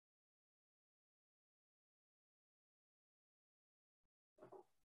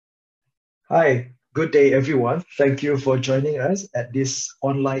Hi, good day, everyone. Thank you for joining us at this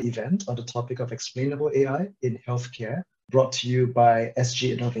online event on the topic of explainable AI in healthcare, brought to you by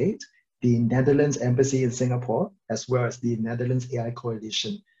SGInnovate, the Netherlands Embassy in Singapore, as well as the Netherlands AI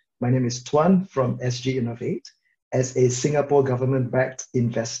Coalition. My name is Tuan from SGInnovate. As a Singapore government-backed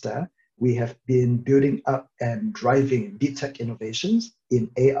investor, we have been building up and driving deep tech innovations in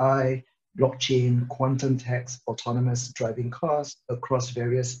AI, blockchain, quantum tech, autonomous driving cars across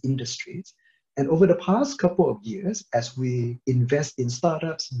various industries. And over the past couple of years, as we invest in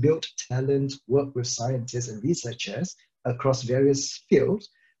startups, build talent, work with scientists and researchers across various fields,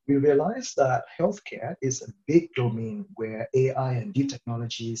 we realized that healthcare is a big domain where AI and deep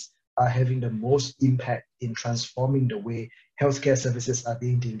technologies are having the most impact in transforming the way healthcare services are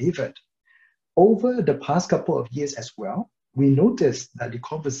being delivered. Over the past couple of years as well, we noticed that the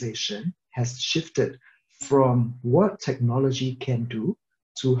conversation has shifted from what technology can do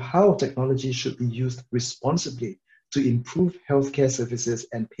to how technology should be used responsibly to improve healthcare services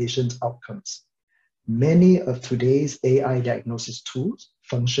and patient outcomes. Many of today's AI diagnosis tools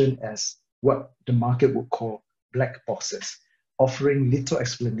function as what the market would call black boxes, offering little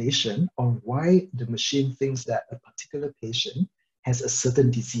explanation on why the machine thinks that a particular patient has a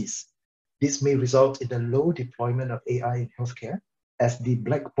certain disease. This may result in the low deployment of AI in healthcare, as the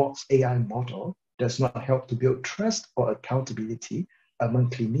black box AI model does not help to build trust or accountability among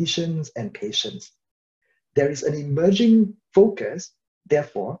clinicians and patients. There is an emerging focus,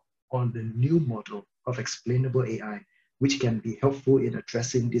 therefore, on the new model of explainable AI, which can be helpful in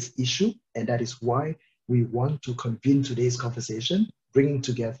addressing this issue, and that is why we want to convene today's conversation, bringing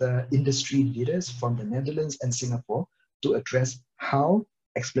together industry leaders from the Netherlands and Singapore to address how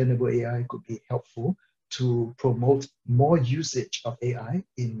explainable AI could be helpful to promote more usage of AI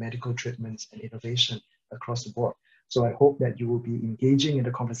in medical treatments and innovation across the board. So I hope that you will be engaging in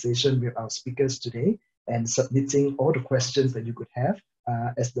the conversation with our speakers today and submitting all the questions that you could have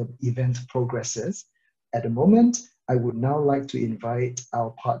as the event progresses. At the moment, I would now like to invite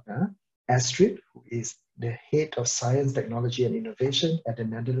our partner, Astrid, who is the Head of Science, Technology and Innovation at the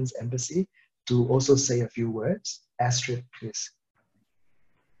Netherlands Embassy, to also say a few words. Astrid, please.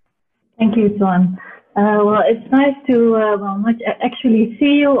 Thank you, Tuan. Well, it's nice to actually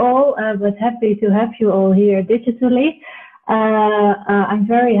see you all, but happy to have you all here digitally. I'm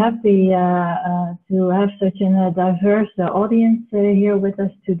very happy to have such a diverse audience here with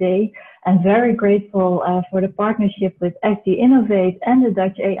us today, and very grateful for the partnership with SGInnovate and the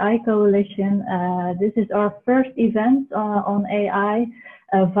Dutch AI Coalition. This is our first event on AI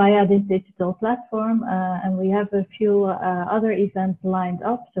via this digital platform, and we have a few other events lined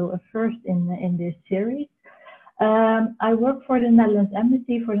up, so a first in this series. I work for the Netherlands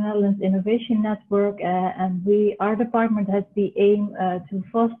Embassy, for the Netherlands Innovation Network, and our department has the aim to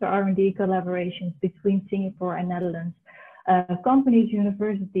foster R&D collaborations between Singapore and Netherlands, companies,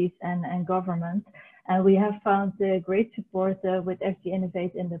 universities, and government. And we have found great support with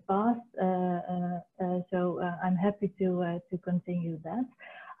SGInnovate in the past, so I'm happy to continue that.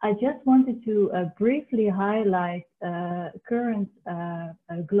 I just wanted to briefly highlight current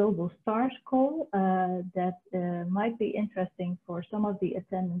global stars call that might be interesting for some of the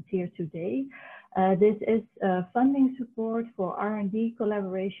attendants here today. This is funding support for R&D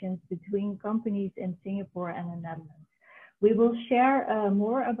collaborations between companies in Singapore and the Netherlands. We will share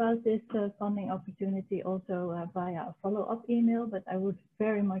more about this funding opportunity also via a follow-up email, but I would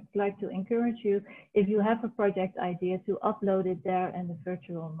very much like to encourage you, if you have a project idea, to upload it there in the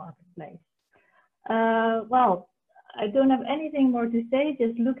virtual marketplace. Well, I don't have anything more to say,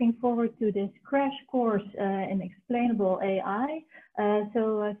 just looking forward to this crash course in explainable AI.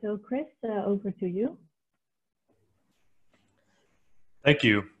 So Chris, over to you. Thank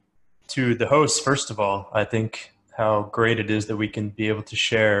you. To the hosts, first of all, I think how great it is that we can be able to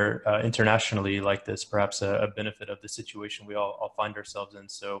share internationally like this, perhaps a benefit of the situation we all find ourselves in.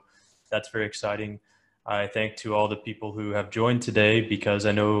 So that's very exciting. I thank to all the people who have joined today, because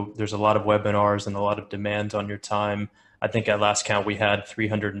I know there's a lot of webinars and a lot of demand on your time. I think at last count we had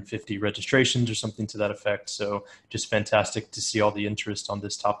 350 registrations or something to that effect. So just fantastic to see all the interest on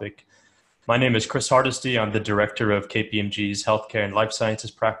this topic. My name is Chris Hardesty. I'm the director of KPMG's Healthcare and Life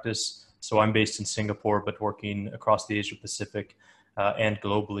Sciences practice. So I'm based in Singapore, but working across the Asia Pacific and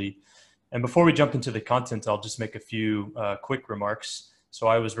globally. And before we jump into the content, I'll just make a few quick remarks. So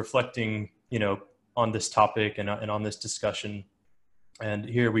I was reflecting, on this topic and on this discussion. And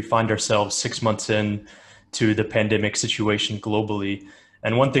here we find ourselves 6 months in to the pandemic situation globally.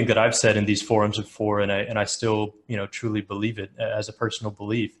 And one thing that I've said in these forums before, and I still, truly believe it as a personal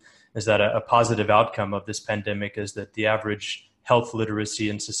belief, is that a positive outcome of this pandemic is that the average health literacy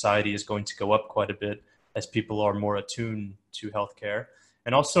in society is going to go up quite a bit as people are more attuned to healthcare.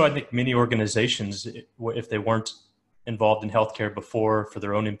 And also, I think many organizations, if they weren't involved in healthcare before, for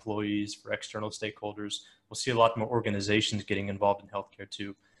their own employees, for external stakeholders, we'll see a lot more organizations getting involved in healthcare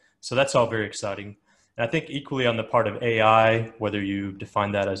too. So that's all very exciting. And I think equally on the part of AI, whether you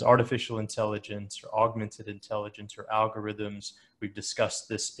define that as artificial intelligence or augmented intelligence or algorithms, we've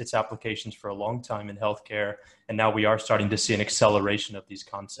discussed its applications for a long time in healthcare. And now we are starting to see an acceleration of these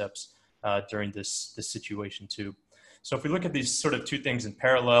concepts during this situation too. So if we look at these sort of two things in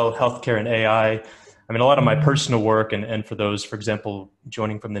parallel, healthcare and AI, I mean, a lot of my personal work, and for those, for example,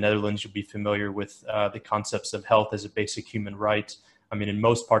 joining from the Netherlands, you'll be familiar with the concepts of health as a basic human right. I mean, in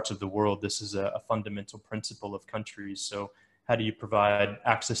most parts of the world, this is a fundamental principle of countries. So how do you provide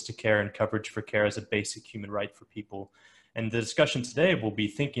access to care and coverage for care as a basic human right for people? And the discussion today will be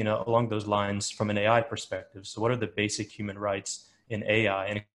thinking along those lines from an AI perspective. So what are the basic human rights in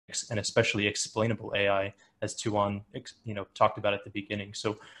AI, and especially explainable AI, as Tuan talked about at the beginning?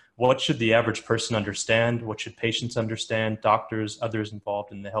 So what should the average person understand? What should patients understand, doctors, others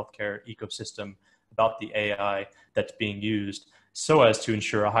involved in the healthcare ecosystem about the AI that's being used, so as to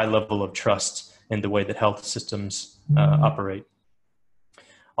ensure a high level of trust in the way that health systems operate?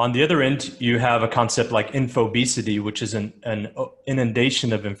 On the other end, you have a concept like infobesity, which is an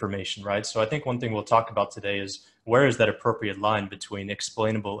inundation of information, right? So I think one thing we'll talk about today is where is that appropriate line between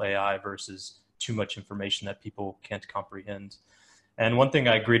explainable AI versus too much information that people can't comprehend. And one thing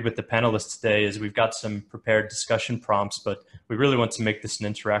I agreed with the panelists today is we've got some prepared discussion prompts, but we really want to make this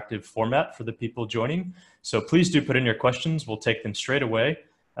an interactive format for the people joining. So please do put in your questions. We'll take them straight away.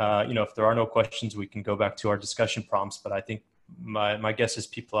 If there are no questions, we can go back to our discussion prompts, but I think my guess is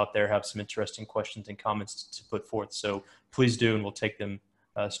people out there have some interesting questions and comments to put forth. So please do, and we'll take them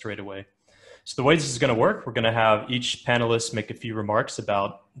straight away. So the way this is going to work, we're going to have each panelist make a few remarks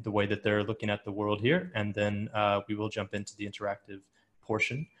about the way that they're looking at the world here, and then we will jump into the interactive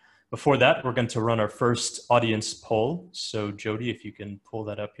portion. Before that, we're going to run our first audience poll. So Jody, if you can pull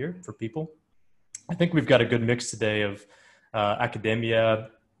that up here for people. I think we've got a good mix today of academia,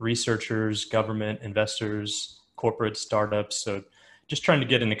 researchers, government, investors, corporate startups. So just trying to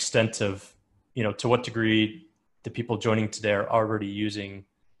get an extent of, to what degree the people joining today are already using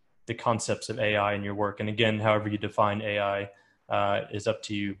the concepts of AI in your work. And again, however you define AI is up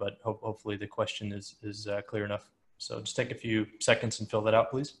to you, but hopefully the question is clear enough. So just take a few seconds and fill that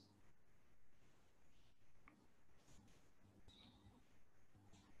out, please.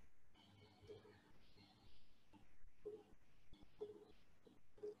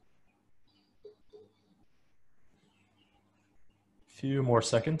 Few more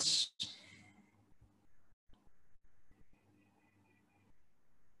seconds.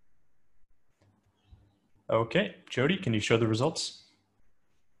 Okay, Jody, can you show the results?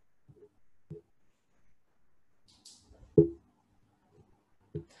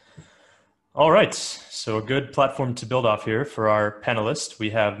 All right, so a good platform to build off here for our panelists. We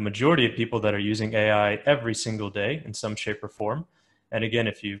have majority of people that are using AI every single day in some shape or form. And again,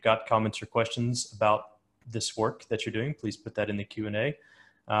 if you've got comments or questions about this work that you're doing, please put that in the Q&A.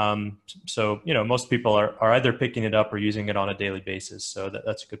 So, most people are either picking it up or using it on a daily basis. So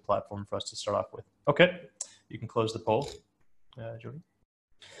that's a good platform for us to start off with. Okay, you can close the poll, Jody.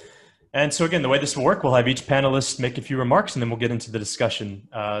 And so again, the way this will work, we'll have each panelist make a few remarks and then we'll get into the discussion.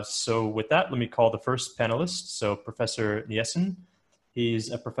 So with that, let me call the first panelist. So Professor Niesen.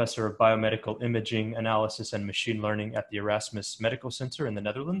 He's a professor of biomedical imaging analysis and machine learning at the Erasmus Medical Center in the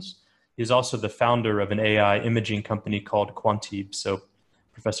Netherlands. He's also the founder of an AI imaging company called Quantib. So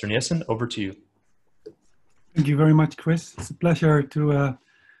Professor Niesen, over to you. Thank you very much, Chris. It's a pleasure to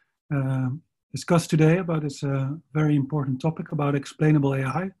discuss today about this very important topic about explainable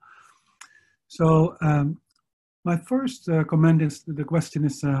AI. So my first comment is the question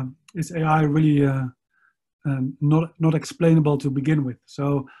is AI really not explainable to begin with?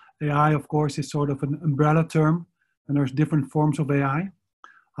 So AI, of course, is sort of an umbrella term, and there's different forms of AI.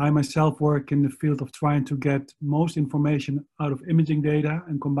 I myself work in the field of trying to get most information out of imaging data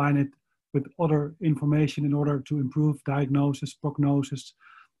and combine it with other information in order to improve diagnosis, prognosis,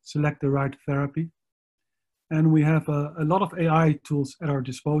 select the right therapy. And we have a lot of AI tools at our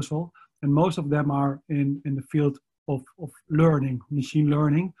disposal, and most of them are in the field of learning, machine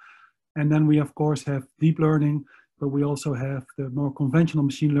learning. And then we, of course, have deep learning, but we also have the more conventional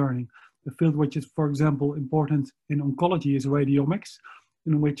machine learning. The field which is, for example, important in oncology is radiomics,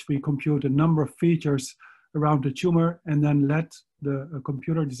 in which we compute a number of features around the tumor and then let the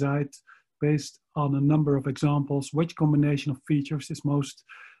computer decide, based on a number of examples, which combination of features is most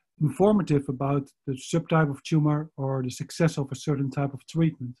informative about the subtype of tumor or the success of a certain type of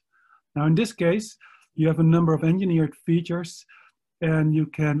treatment. Now, in this case, you have a number of engineered features, and you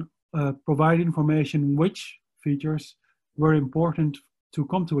can provide information which features were important to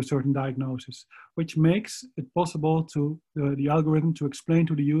come to a certain diagnosis, which makes it possible to the algorithm to explain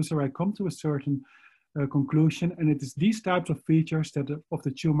to the user, I come to a certain conclusion, and it is these types of features that of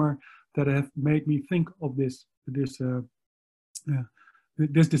the tumor that have made me think of this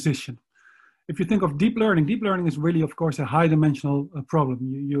decision. If you think of deep learning is really, of course, a high-dimensional problem.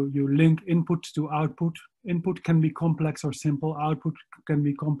 You link input to output. Input can be complex or simple. Output can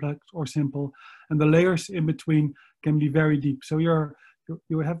be complex or simple, and the layers in between can be very deep. So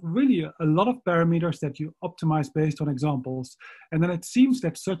you have really a lot of parameters that you optimize based on examples, and then it seems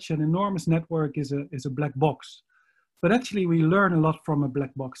that such an enormous network is a black box. But actually, we learn a lot from a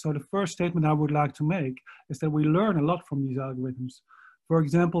black box. So the first statement I would like to make is that we learn a lot from these algorithms. For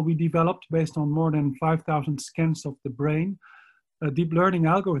example, we developed, based on more than 5,000 scans of the brain, a deep learning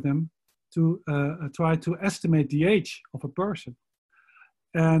algorithm to try to estimate the age of a person.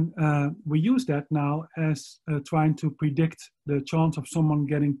 And we use that now as trying to predict the chance of someone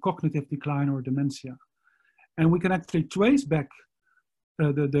getting cognitive decline or dementia. And we can actually trace back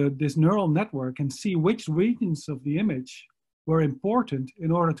this neural network and see which regions of the image were important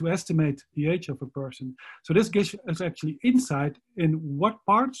in order to estimate the age of a person. So this gives us actually insight in what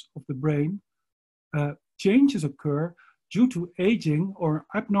parts of the brain changes occur due to aging or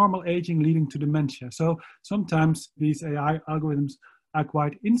abnormal aging leading to dementia. So sometimes these AI algorithms are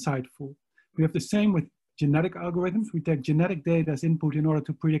quite insightful. We have the same with genetic algorithms. We take genetic data as input in order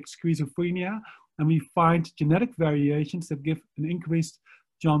to predict schizophrenia, and we find genetic variations that give an increased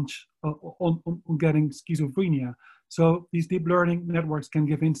chance on getting schizophrenia. So these deep learning networks can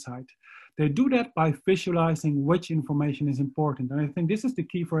give insight. They do that by visualizing which information is important. And I think this is the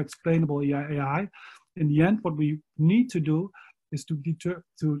key for explainable AI. In the end, what we need to do is to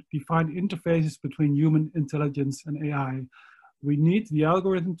define interfaces between human intelligence and AI. We need the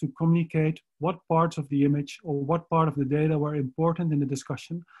algorithm to communicate what parts of the image or what part of the data were important in the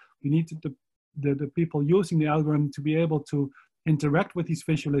discussion. We need the people using the algorithm to be able to interact with these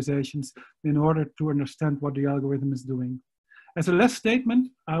visualizations in order to understand what the algorithm is doing. As a last statement,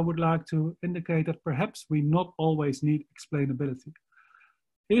 I would like to indicate that perhaps we not always need explainability.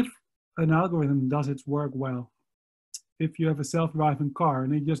 If an algorithm does its work well, if you have a self-driving car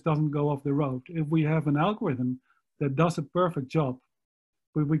and it just doesn't go off the road, if we have an algorithm that does a perfect job,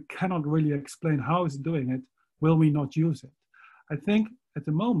 but we cannot really explain how it's doing it, will we not use it? I think at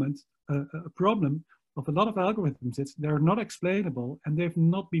the moment, a problem of a lot of algorithms is they're not explainable and they've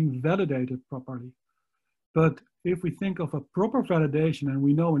not been validated properly. But if we think of a proper validation and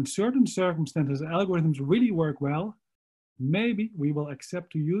we know in certain circumstances algorithms really work well, maybe we will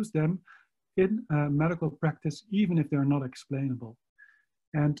accept to use them in medical practice, even if they're not explainable.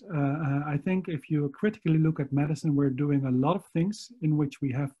 And I think if you critically look at medicine, we're doing a lot of things in which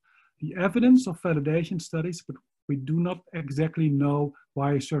we have the evidence of validation studies, but we do not exactly know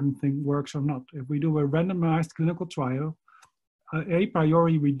why a certain thing works or not. If we do a randomized clinical trial, a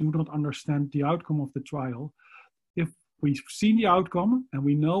priori, we do not understand the outcome of the trial. If we've seen the outcome and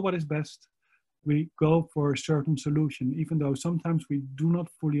we know what is best, we go for a certain solution, even though sometimes we do not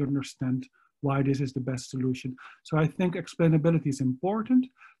fully understand why this is the best solution. So I think explainability is important,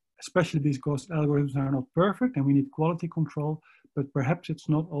 especially because algorithms are not perfect and we need quality control, but perhaps it's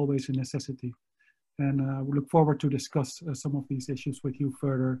not always a necessity. And we look forward to discuss some of these issues with you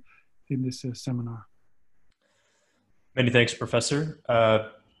further in this seminar. Many thanks, Professor,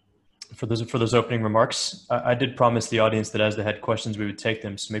 for those opening remarks. I did promise the audience that as they had questions, we would take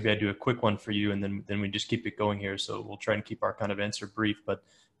them. So maybe I do a quick one for you, and then we just keep it going here. So we'll try and keep our kind of answer brief, but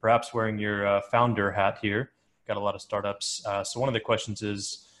perhaps wearing your founder hat here, got a lot of startups. So one of the questions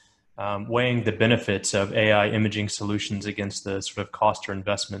is weighing the benefits of AI imaging solutions against the sort of cost or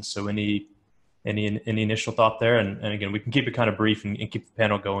investments. So any initial thought there? And again, we can keep it kind of brief and keep the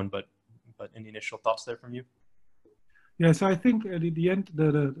panel going, but any initial thoughts there from you? Yeah, so I think at the end,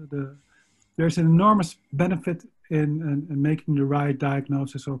 there's an enormous benefit in making the right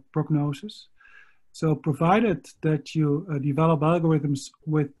diagnosis or prognosis. So provided that you develop algorithms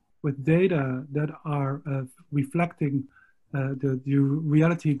with data that are reflecting the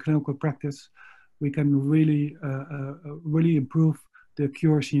reality in clinical practice, we can really improve the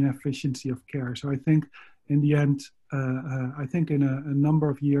accuracy and efficiency of care. So I think in the end, I think in a number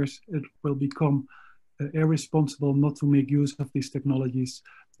of years, it will become irresponsible not to make use of these technologies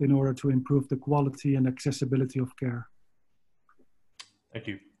in order to improve the quality and accessibility of care. Thank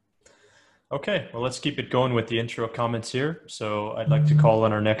you. Okay, well, let's keep it going with the intro comments here. So I'd like to call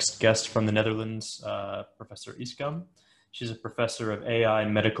on our next guest from the Netherlands, Professor Iskam. She's a professor of AI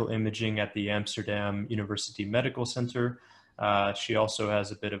and medical imaging at the Amsterdam University Medical Center. She also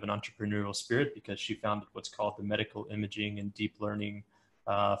has a bit of an entrepreneurial spirit because she founded what's called the Medical Imaging and Deep Learning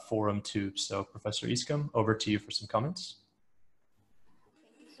Forum Tube. So Professor Iskam, over to you for some comments.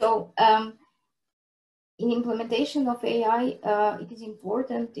 So in implementation of AI, it is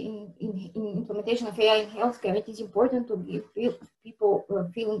important in implementation of AI in healthcare, it is important to give people a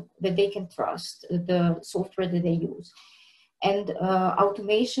feeling that they can trust the software that they use. And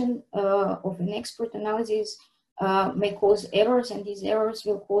automation of an expert analysis may cause errors, and these errors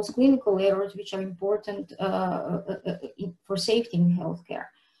will cause clinical errors, which are important for safety in healthcare.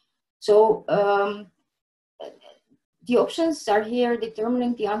 So the options are here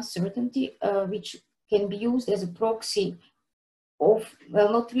determining the uncertainty, which can be used as a proxy of,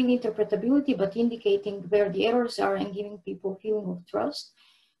 well, not really interpretability, but indicating where the errors are and giving people a feeling of trust.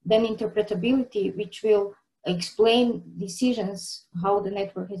 Then interpretability, which will explain decisions, how the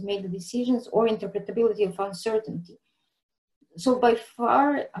network has made the decisions, or interpretability of uncertainty. So by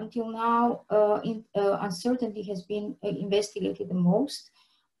far, until now, uncertainty has been investigated the most.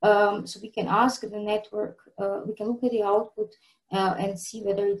 So we can ask the network, we can look at the output and see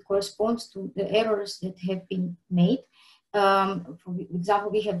whether it corresponds to the errors that have been made. For example,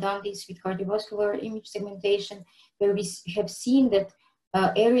 we have done this with cardiovascular image segmentation, where we have seen that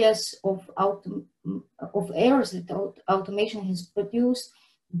areas of errors that automation has produced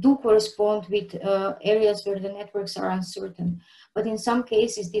do correspond with areas where the networks are uncertain. But in some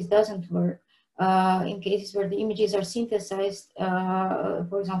cases, this doesn't work. In cases where the images are synthesized,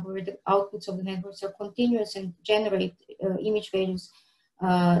 for example, where the outputs of the networks are continuous and generate image values,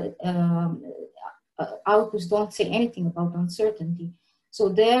 outputs don't say anything about uncertainty. So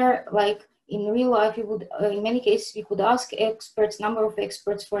there, like in real life, we would, in many cases, we could ask experts, number of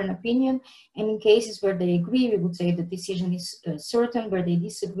experts for an opinion, and in cases where they agree, we would say the decision is certain. Where they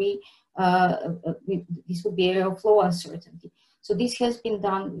disagree, this would be area of low uncertainty. So this has been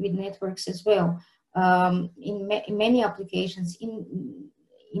done with networks as well. In many applications, in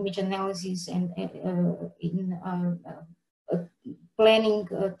image analysis and in planning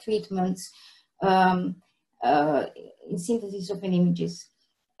treatments, in synthesis of an images.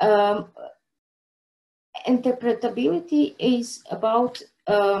 Interpretability is about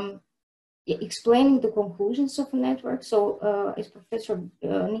explaining the conclusions of a network. So as Professor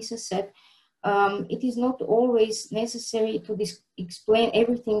Nisa said, it is not always necessary to explain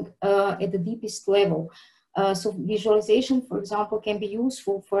everything at the deepest level. So visualization, for example, can be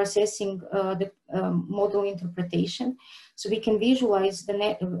useful for assessing the model interpretation. So we can visualize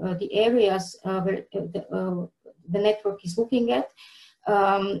the areas where the network is looking at.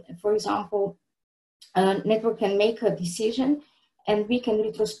 For example, a network can make a decision, and we can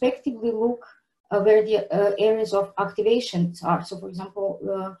retrospectively look where the areas of activations are. So, for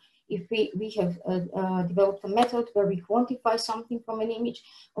example, if we have developed a method where we quantify something from an image,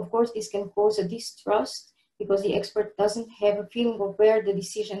 of course, this can cause a distrust because the expert doesn't have a feeling of where the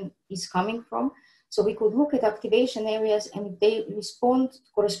decision is coming from. So we could look at activation areas, and if they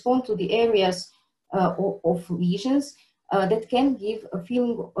correspond to the areas of lesions, that can give a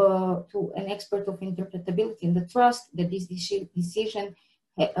feeling to an expert of interpretability and the trust that this decision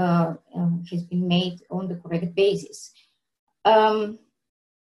has been made on the correct basis.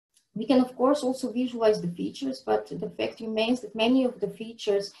 We can, of course, also visualize the features, but the fact remains that many of the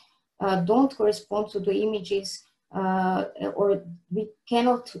features don't correspond to the images, or we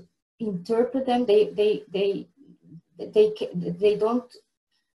cannot interpret them. They don't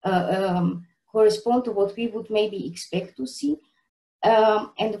correspond to what we would maybe expect to see.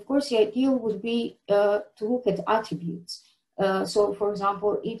 And of course, the ideal would be to look at attributes. So, for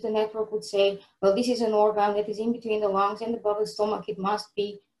example, if the network would say, well, this is an organ that is in between the lungs and the stomach, it must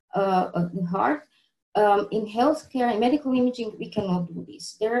be the heart. In healthcare and medical imaging, we cannot do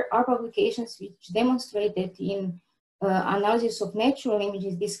this. There are publications which demonstrate that in analysis of natural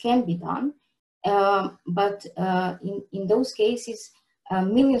images, this can be done. But in those cases,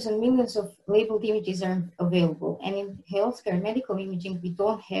 millions and millions of labeled images are available. And in healthcare and medical imaging, we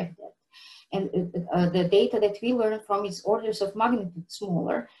don't have that. And the data that we learn from is orders of magnitude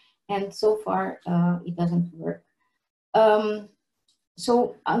smaller. And so far, it doesn't work.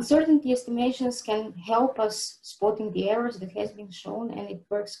 So uncertainty estimations can help us spotting the errors that has been shown, and it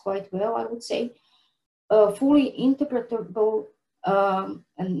works quite well, I would say. Fully interpretable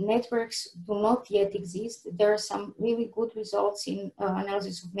networks do not yet exist. There are some really good results in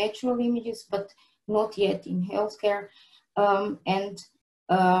analysis of natural images, but not yet in healthcare.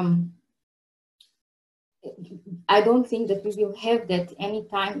 I don't think that we will have that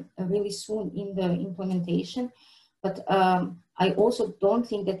anytime really soon in the implementation, but I also don't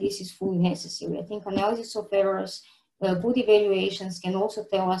think that this is fully necessary. I think analysis of errors, good evaluations can also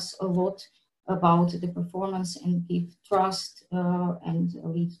tell us a lot about the performance and give trust and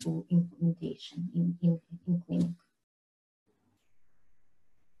lead to implementation in clinic.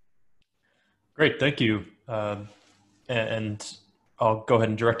 Great, thank you. And I'll go ahead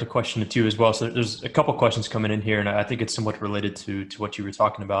and direct a question to you as well. So there's a couple questions coming in here, and I think it's somewhat related to what you were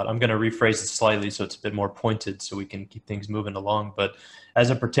talking about. I'm going to rephrase it slightly so it's a bit more pointed so we can keep things moving along. But as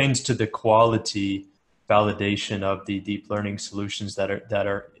it pertains to the quality validation of the deep learning solutions that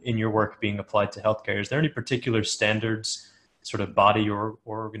are in your work being applied to healthcare, is there any particular standards, sort of body or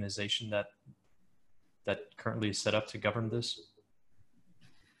organization that currently is set up to govern this?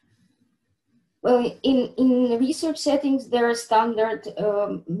 Well, in research settings, there are standard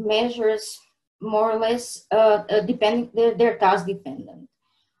measures, more or less, depending. They're task dependent.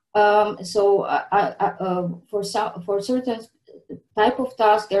 For certain type of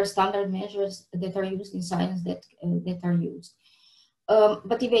task, there are standard measures that are used in science that are used.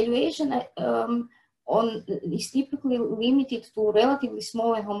 But evaluation is typically limited to relatively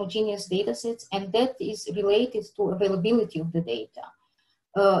small and homogeneous data sets, and that is related to availability of the data.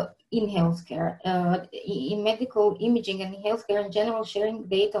 In healthcare, in medical imaging and in healthcare in general, sharing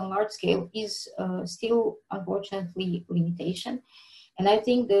data on large scale is still, unfortunately, limitation. And I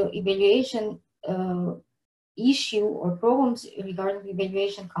think the evaluation issue or problems regarding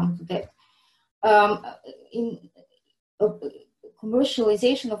evaluation come to that. In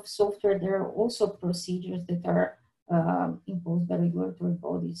commercialization of software, there are also procedures that are imposed by regulatory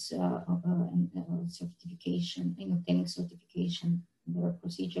bodies and certification, in obtaining certification. There are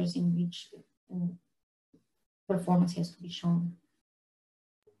procedures in which performance has to be shown.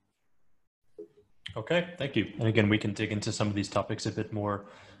 Okay, thank you. And again, we can dig into some of these topics a bit more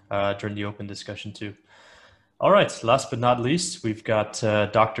during the open discussion too. All right, last but not least, we've got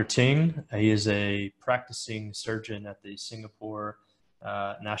Dr. Ting. He is a practicing surgeon at the Singapore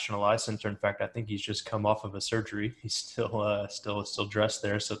National Eye Center. In fact, I think he's just come off of a surgery. He's still dressed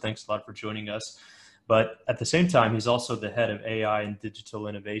there. So thanks a lot for joining us. But at the same time, he's also the head of AI and digital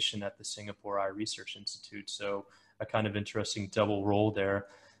innovation at the Singapore Eye Research Institute. So a kind of interesting double role there.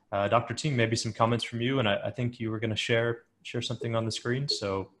 Dr. Ting, maybe some comments from you. And I think you were going to share something on the screen.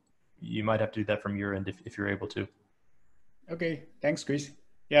 So you might have to do that from your end if you're able to. Okay, thanks, Chris.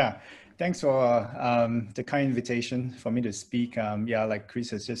 Yeah, thanks for the kind invitation for me to speak. Yeah, like Chris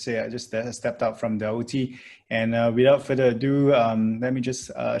has just said, I just stepped out from the OT. And without further ado, let me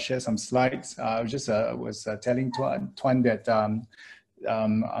just share some slides. I was telling Tuan that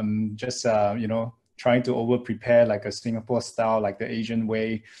I'm just, trying to over-prepare like a Singapore style, like the Asian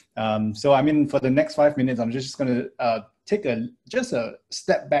way. So I mean, for the next 5 minutes, I'm just going to take just a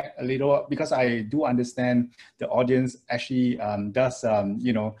step back a little, because I do understand the audience actually does,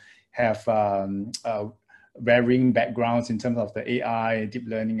 have varying backgrounds in terms of the AI, deep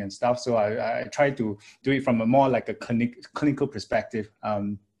learning and stuff. So I try to do it from a more like a clinical perspective,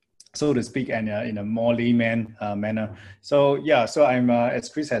 so to speak, and in a more layman manner. So yeah, so I'm, as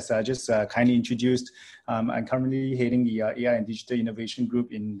Chris has just kindly introduced, I'm currently heading the AI and Digital Innovation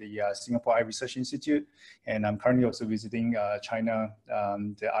Group in the Singapore Eye Research Institute. And I'm currently also visiting China,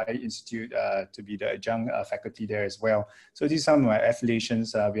 the Eye Institute, to be the adjunct faculty there as well. So these are some of my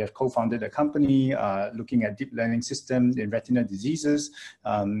affiliations. We have co-founded a company looking at deep learning systems in retinal diseases.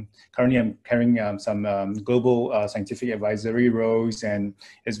 Currently, I'm carrying some global scientific advisory roles, and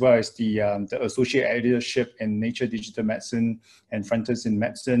as well as the associate editorship in Nature Digital Medicine and Frontiers in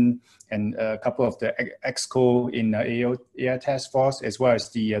Medicine, and a couple of the EXCO in AI Task Force, as well as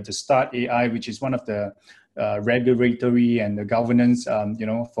the START AI, which is one of the regulatory and the governance,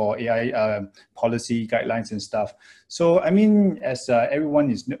 for AI policy guidelines and stuff. So, I mean, as everyone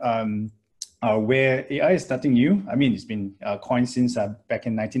is aware, AI is nothing new. I mean, it's been coined since back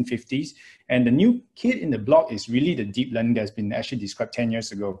in 1950s. And the new kid in the block is really the deep learning that's been actually described 10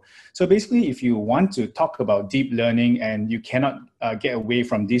 years ago. So basically, if you want to talk about deep learning, and you cannot get away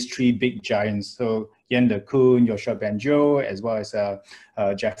from these three big giants, so Yan LeCun, Yoshua Bengio, as well as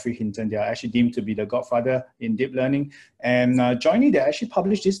Geoffrey Hinton, they are actually deemed to be the godfather in deep learning. And jointly, they actually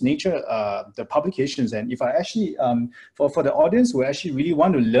published this Nature, the publications. And if I actually, for the audience who actually really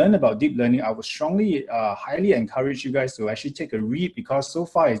want to learn about deep learning, I would strongly, highly encourage you guys to actually take a read, because so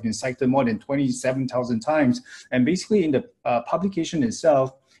far it's been cited more than 27,000 times. And basically in the publication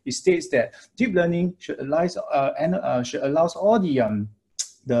itself, it states that deep learning should allow all the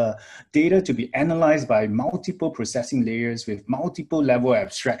the data to be analyzed by multiple processing layers with multiple level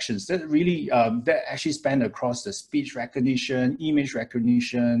abstractions that really that actually span across the speech recognition, image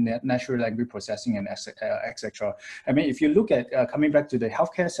recognition, natural language processing, and etc. I mean, if you look at coming back to the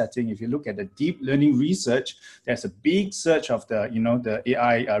healthcare setting, if you look at the deep learning research, there's a big surge of the the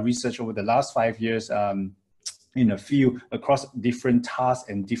AI research over the last 5 years. In a field across different tasks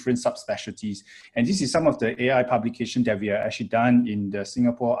and different subspecialties. And this is some of the AI publication that we have actually done in the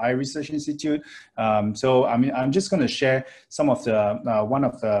Singapore Eye Research Institute. So I mean, I'm just going to share some of the, one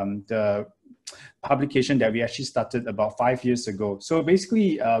of the publication that we actually started about 5 years ago. So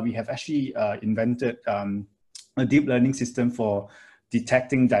basically, we have actually invented a deep learning system for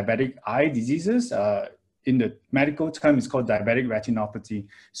detecting diabetic eye diseases. In the medical term, it's called diabetic retinopathy.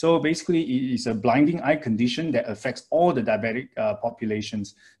 So basically, it is a blinding eye condition that affects all the diabetic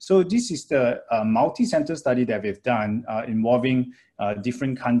populations. So this is the multi-center study that we've done involving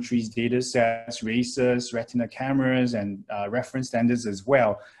different countries, data sets, races, retina cameras, and reference standards as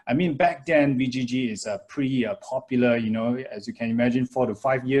well. I mean, back then, VGG is pretty popular, as you can imagine, 4 to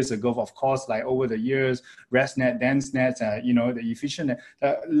 5 years ago. Of course, like over the years, ResNet, DenseNet, the efficient,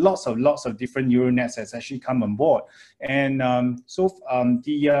 lots of different neural nets has actually come on board. And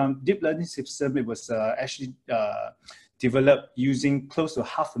the deep learning system, it was actually developed using close to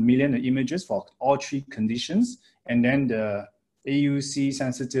 500,000 images for all 3 conditions. And then the AUC,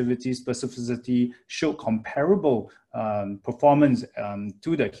 sensitivity, specificity showed comparable performance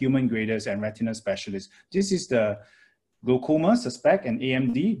to the human graders and retina specialists. This is the glaucoma suspect and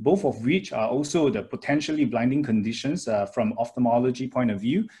AMD, both of which are also the potentially blinding conditions from ophthalmology point of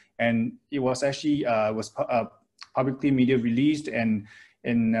view. And it was actually publicly media released, and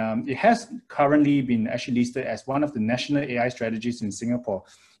it has currently been actually listed as one of the national AI strategies in Singapore.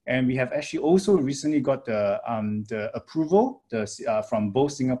 And we have actually also recently got the approval from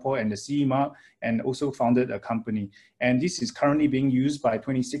both Singapore and the CE mark, and also founded a company. And this is currently being used by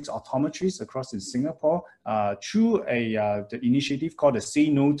 26 optometrists across in Singapore through the initiative called the Say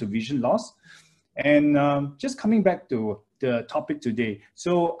No to Vision Loss. And just coming back to the topic today.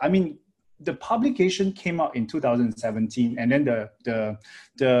 So, I mean, the publication came out in 2017, and then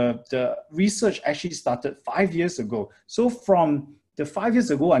the research actually started 5 years ago. So from the 5 years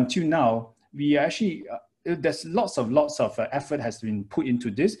ago until now, we actually, there's lots of effort has been put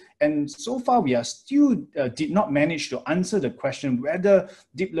into this. And so far, we are still did not manage to answer the question whether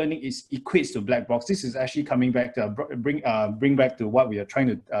deep learning equates to black box. This is actually coming back to bring back to what we are trying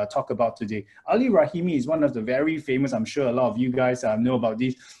to talk about today. Ali Rahimi is one of the very famous, I'm sure a lot of you guys know about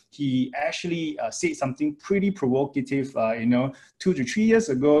this. He actually said something pretty provocative, 2 to 3 years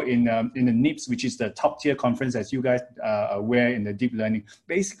ago in the NIPS, which is the top tier conference, as you guys are aware, in the deep learning.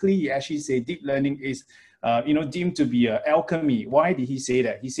 Basically, he actually said deep learning is deemed to be alchemy. Why did he say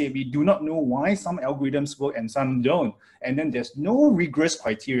that? He said, we do not know why some algorithms work and some don't. And then there's no rigorous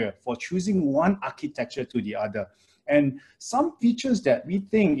criteria for choosing one architecture to the other. And some features that we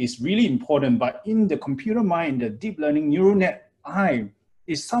think is really important, but in the computer mind, the deep learning neural net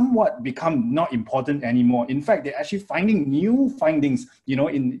is somewhat become not important anymore. In fact, they're actually finding new findings,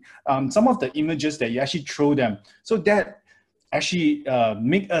 in some of the images that you actually throw them. So that actually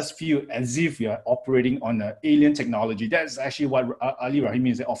make us feel as if we are operating on an alien technology. That's actually what Ali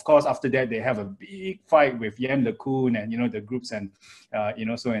Rahimi said. Of course, after that, they have a big fight with Yan LeCun and, the groups and,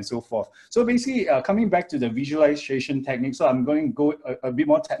 so on and so forth. So basically, coming back to the visualization technique, so I'm going to go a bit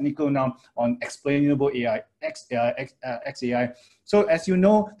more technical now on explainable AI, XAI. So as you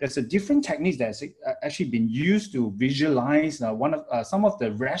know, there's a different techniques that's actually been used to visualize some of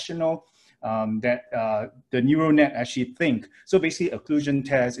the rational that the neural net actually think. So basically, occlusion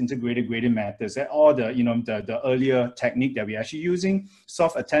tests, integrated gradient methods, that all the the earlier technique that we're actually using,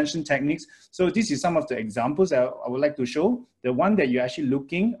 soft attention techniques. So this is some of the examples that I would like to show. The one that you're actually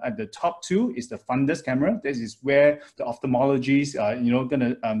looking at the top 2 is the fundus camera. This is where the ophthalmologists are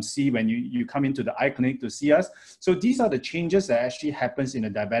gonna see when you come into the eye clinic to see us. So these are the changes that actually happens in a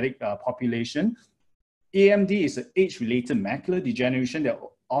diabetic population. AMD is an age-related macular degeneration that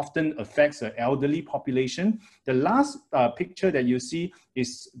often affects the elderly population. The last picture that you see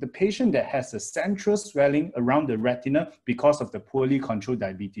is the patient that has a central swelling around the retina because of the poorly controlled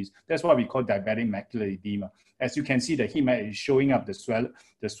diabetes. That's what we call diabetic macular edema. As you can see, the heat map is showing up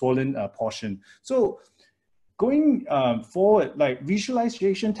the swollen portion. So going forward, like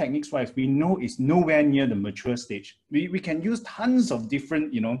visualization techniques wise, we know it's nowhere near the mature stage. We can use tons of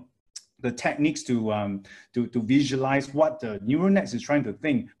different, the techniques to visualize what the neural nets is trying to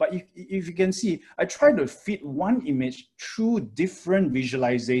think. But if you can see, I try to fit one image through different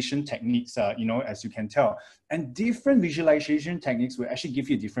visualization techniques, as you can tell. And different visualization techniques will actually give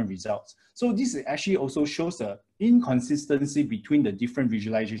you different results. So this actually also shows the inconsistency between the different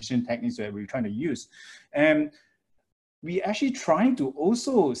visualization techniques that we're trying to use. And we actually trying to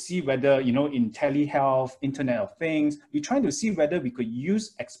also see whether, in telehealth, Internet of Things, we're trying to see whether we could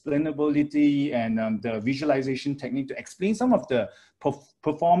use explainability and the visualization technique to explain some of the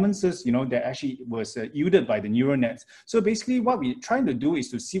performances, that actually was yielded by the neural nets. So basically what we're trying to do is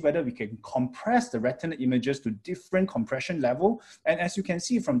to see whether we can compress the retina images to different compression level. And as you can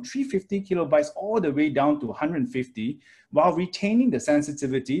see, from 350 kilobytes all the way down to 150, while retaining the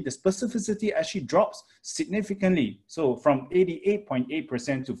sensitivity, the specificity actually drops significantly. So from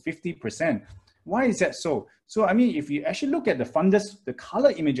 88.8% to 50%. Why is that so? So, I mean, if you actually look at the fundus, the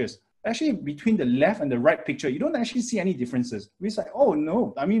color images, actually between the left and the right picture, you don't actually see any differences. It's like, oh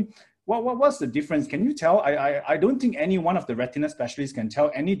no, I mean, what's the difference? Can you tell? I don't think any one of the retina specialists can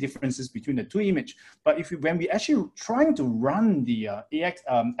tell any differences between the two images. But when we actually trying to run the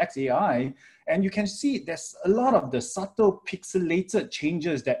XAI, and you can see there's a lot of the subtle pixelated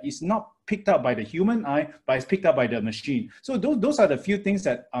changes that is not picked up by the human eye, but it's picked up by the machine. So those are the few things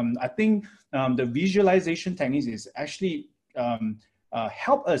that I think the visualization techniques is actually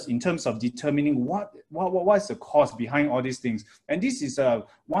help us in terms of determining what's the cause behind all these things. And this is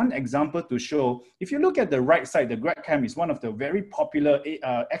one example to show. If you look at the right side, the GradCam is one of the very popular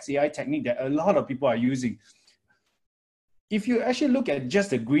XAI technique that a lot of people are using. If you actually look at just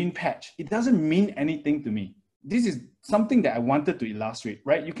the green patch, it doesn't mean anything to me. This is something that I wanted to illustrate,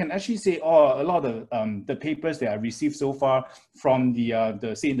 right? You can actually say, oh, a lot of the papers that I received so far from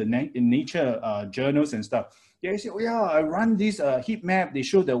in Nature journals and stuff, they say, oh yeah, I run this heat map. They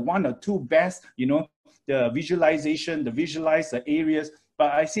show the 1 or 2 best, the visualization, the visualize the areas.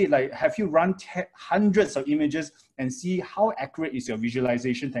 But I say, like, have you run hundreds of images and see how accurate is your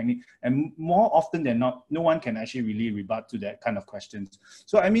visualization technique? And more often than not, no one can actually really rebut to that kind of questions.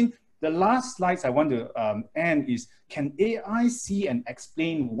 So, I mean, the last slides I want to end is, can AI see and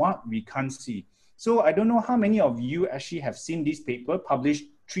explain what we can't see? So I don't know how many of you actually have seen this paper published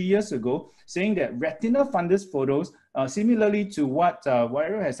 3 years ago, saying that retinal fundus photos, similarly to what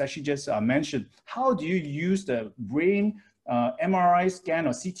Wairo has actually just mentioned, how do you use the brain MRI scan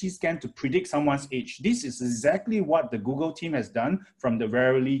or CT scan to predict someone's age? This is exactly what the Google team has done from the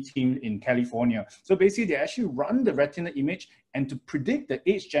Verily team in California. So basically, they actually run the retina image and to predict the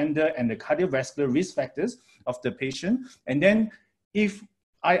age, gender, and the cardiovascular risk factors of the patient. And then if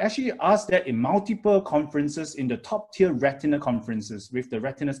I actually asked that in multiple conferences, in the top tier retina conferences with the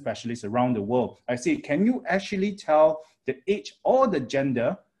retina specialists around the world, I say, can you actually tell the age or the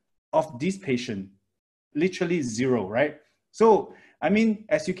gender of this patient? Literally 0, right? So, I mean,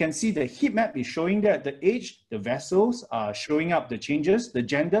 as you can see, the heat map is showing that the age, the vessels are showing up the changes. The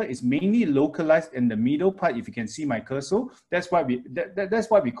gender is mainly localized in the middle part. If you can see my cursor, that's why that's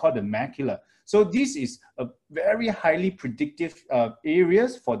what we call the macula. So this is a very highly predictive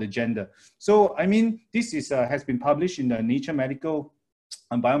areas for the gender. So, I mean, this is has been published in the Nature Medical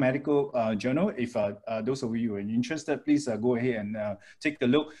and Biomedical Journal. If those of you are interested, please go ahead and take a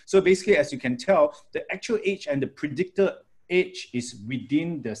look. So basically, as you can tell, the actual age and the predicted age is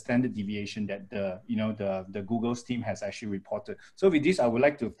within the standard deviation that the Google's team has actually reported. So with this, I would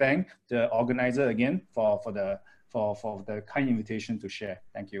like to thank the organizer again for the kind invitation to share.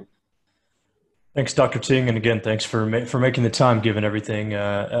 Thank you. Thanks, Dr. Ting. And again, thanks for making the time, given everything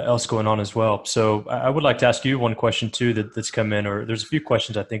else going on as well. So I would like to ask you one question too that's come in, or there's a few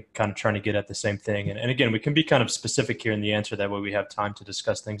questions I think kind of trying to get at the same thing. And again, we can be kind of specific here in the answer. That way we have time to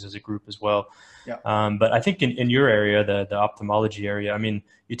discuss things as a group as well. Yeah. But I think in your area, the ophthalmology area, I mean,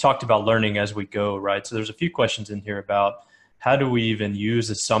 you talked about learning as we go, right? So there's a few questions in here about how do we even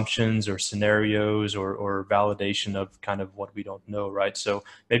use assumptions or scenarios or validation of kind of what we don't know, right? So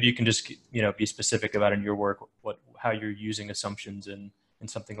maybe you can just be specific about in your work how you're using assumptions in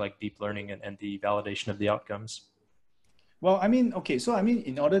something like deep learning and the validation of the outcomes. Well, I mean, okay, so I mean,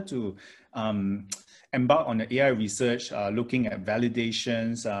 in order to embark on the AI research, looking at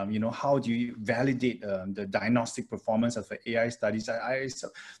validations, how do you validate the diagnostic performance of the AI studies?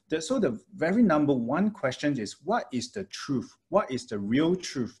 So the very number one question is, what is the truth? What is the real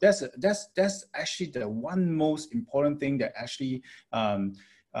truth? That's actually the one most important thing that actually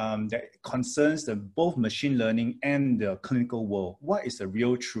that concerns both machine learning and the clinical world. What is the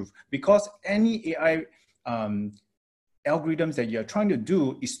real truth? Because any AI algorithms that you're trying to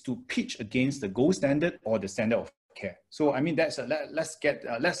do is to pitch against the gold standard or the standard of care? So I mean,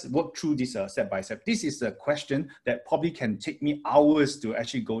 let's work through this step by step. This is a question that probably can take me hours to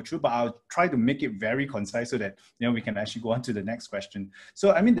actually go through, but I'll try to make it very concise so that we can actually go on to the next question.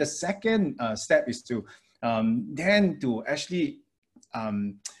 So I mean, the second step is to then to actually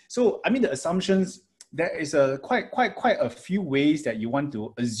so I mean, the assumptions, there is a quite a few ways that you want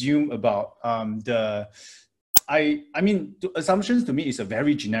to assume about I mean, assumptions to me is a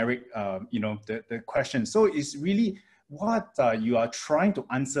very generic, the question. So it's really what you are trying to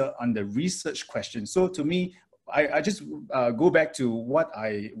answer on the research question. So to me, I just go back to what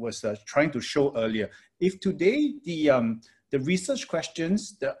I was trying to show earlier. If today the research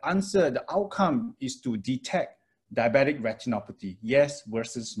questions, the answer, the outcome is to detect diabetic retinopathy, yes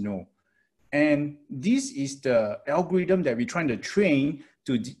versus no. And this is the algorithm that we're trying to train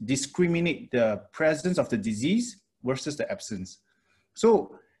to discriminate the presence of the disease versus the absence.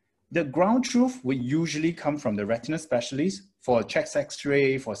 So the ground truth would usually come from the retina specialist. For chest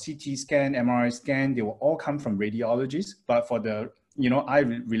X-ray, for CT scan, MRI scan, they will all come from radiologists. But for the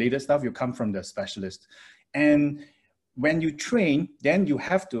eye-related stuff, you come from the specialist. And when you train, then you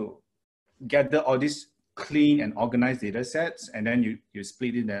have to gather all these clean and organized data sets, and then you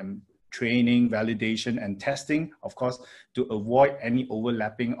split in them. Training, validation, and testing, of course, to avoid any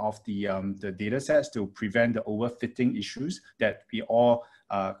overlapping of the data sets, to prevent the overfitting issues that we all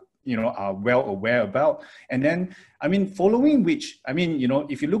are well aware about. And then, I mean, following which, I mean,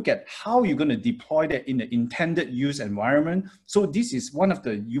 if you look at how you're going to deploy that in the intended use environment, so this is one of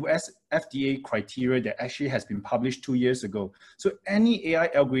the US FDA criteria that actually has been published 2 years ago. So any AI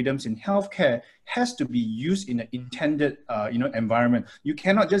algorithms in healthcare has to be used in an intended environment. You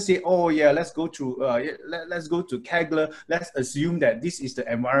cannot just say, oh yeah, let's go to Kaggle, let's assume that this is the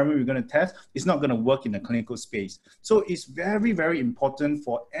environment we're going to test. It's not going to work in the clinical space. So it's very, very important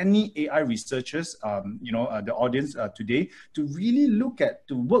for any AI researchers, the audience today, to really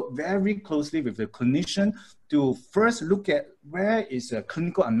to work very closely with the clinician, to first look at where is a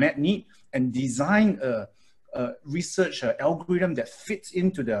clinical unmet need and design a research algorithm that fits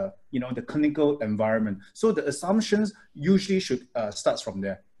into the the clinical environment. So the assumptions usually should starts from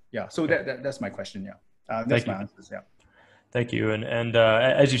there. Yeah. So that's my question. Yeah. That's my answers. Yeah. Thank you. And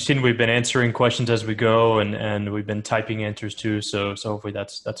as you've seen, we've been answering questions as we go, and we've been typing answers too. So hopefully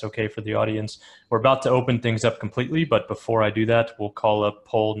that's okay for the audience. We're about to open things up completely, but before I do that, we'll call up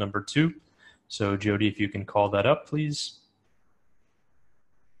poll number 2. So Jody, if you can call that up, please.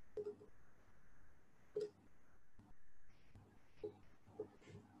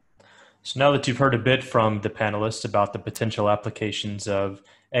 So now that you've heard a bit from the panelists about the potential applications of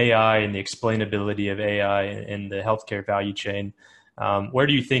AI and the explainability of AI in the healthcare value chain, where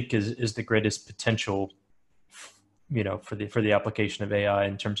do you think is the greatest potential, for the application of AI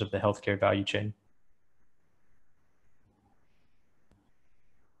in terms of the healthcare value chain?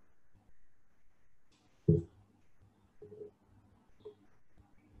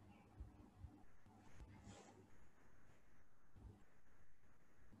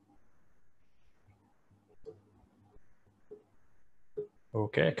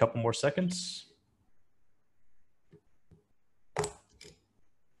 Okay, a couple more seconds.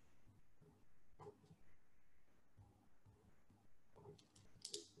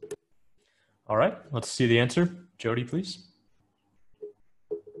 All right, let's see the answer. Jody, please.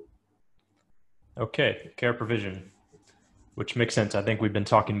 Okay, care provision, which makes sense. I think we've been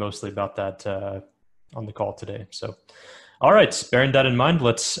talking mostly about that on the call today. So, all right, bearing that in mind,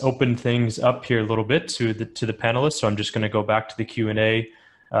 let's open things up here a little bit to the panelists. So I'm just going to go back to the Q&A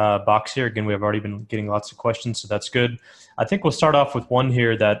box here. Again, we have already been getting lots of questions, so that's good. I think we'll start off with one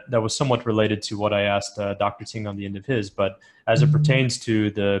here that was somewhat related to what I asked Dr. Ting on the end of his, but as it pertains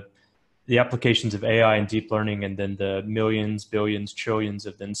to the applications of AI and deep learning, and then the millions, billions, trillions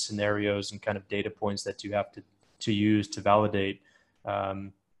of then scenarios and kind of data points that you have to use to validate,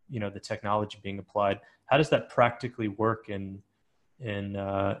 the technology being applied. How does that practically work in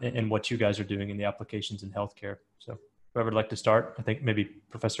what you guys are doing in the applications in healthcare? So whoever would like to start, I think maybe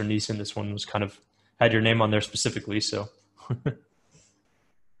Professor Neeson, this one was kind of had your name on there specifically. So you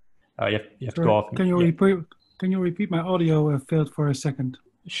have to go off. Can you repeat? My audio failed for a second.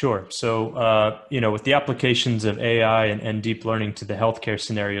 Sure. So, with the applications of AI and deep learning to the healthcare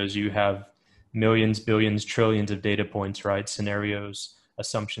scenarios, you have millions, billions, trillions of data points, right? Scenarios,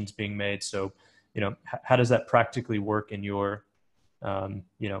 assumptions being made. So, how does that practically work in your, in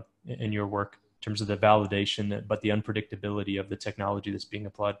your work in terms of the validation, but the unpredictability of the technology that's being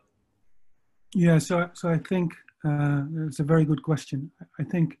applied? Yeah. So I think it's a very good question. I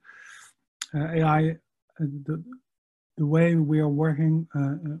think AI, the way we are working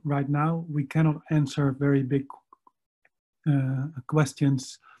right now, we cannot answer very big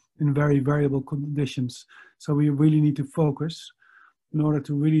questions in very variable conditions. So we really need to focus in order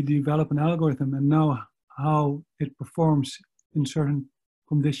to really develop an algorithm and know how it performs in certain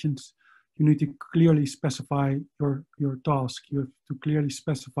conditions. You need to clearly specify your task. You have to clearly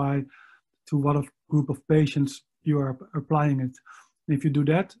specify to what group of patients you are applying it. And if you do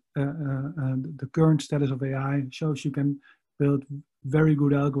that, the current status of AI shows you can build very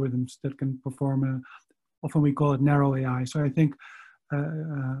good algorithms that can perform, often we call it narrow AI. So I think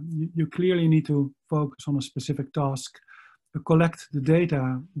you clearly need to focus on a specific task, collect the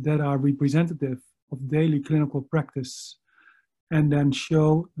data that are representative of daily clinical practice, and then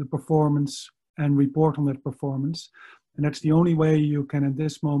show the performance and report on that performance. And that's the only way you can, at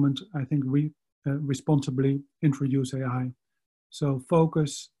this moment, I think, responsibly introduce AI. So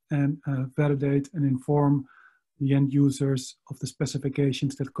focus and validate and inform the end users of the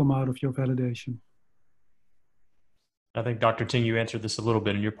specifications that come out of your validation. I think, Dr. Ting, you answered this a little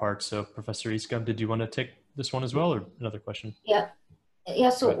bit in your part. So Professor Iskam, did you want to take this one as well, or another question? Yeah,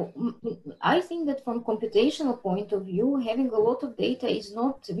 so I think that from computational point of view, having a lot of data is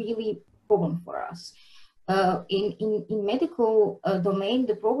not really a problem for us. In medical domain,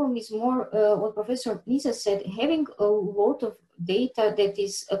 the problem is more what Professor Nisa said, having a lot of data that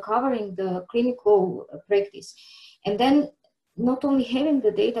is covering the clinical practice. And then not only having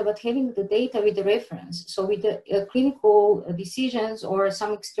the data, but having the data with the reference. So with the clinical decisions or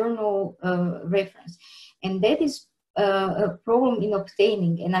some external reference. And that is a problem in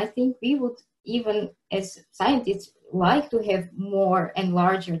obtaining. And I think we would, even as scientists, like to have more and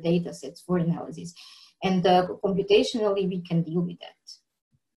larger data sets for analysis. And computationally, we can deal with that.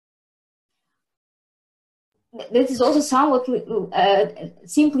 This is also somewhat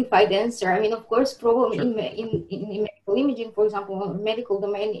simplified answer. I mean, of course, problem in medical imaging, for example, medical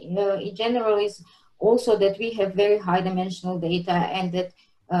domain in general is also that we have very high dimensional data, and that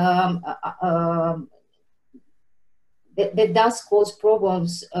that does cause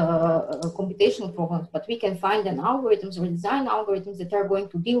problems, computational problems, but we can find an algorithms or design algorithms that are going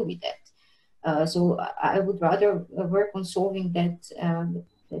to deal with that. So I would rather work on solving that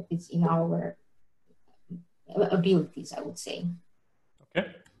that is in our abilities, I would say. Okay,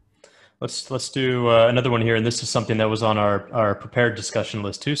 let's do another one here, and this is something that was on our prepared discussion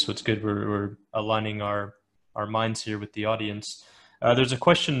list too. So it's good we're aligning our minds here with the audience. There's a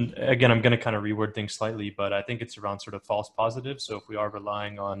question, again, I'm going to kind of reword things slightly, but I think it's around sort of false positives. So if we are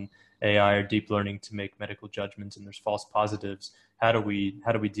relying on AI or deep learning to make medical judgments and there's false positives, how do we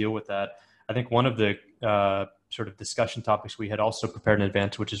deal with that? I think one of the sort of discussion topics we had also prepared in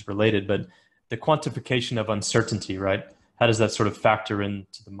advance, which is related, but the quantification of uncertainty, right? How does that sort of factor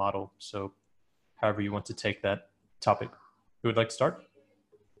into the model? So however you want to take that topic. Who would like to start?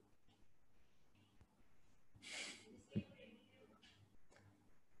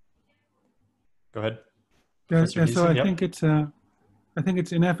 Go ahead. Yeah, so I think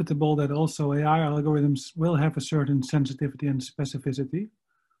it's inevitable that also AI algorithms will have a certain sensitivity and specificity.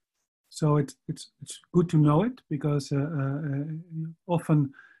 So it's good to know it, because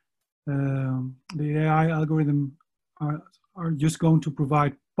often the AI algorithm are just going to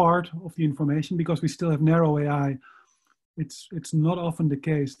provide part of the information, because we still have narrow AI. It's not often the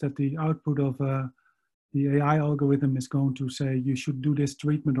case that the output of the AI algorithm is going to say you should do this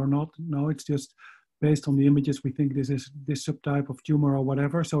treatment or not. No, it's just based on the images we think this is this subtype of tumor or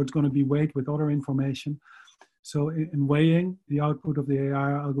whatever. So it's going to be weighed with other information. So in weighing the output of the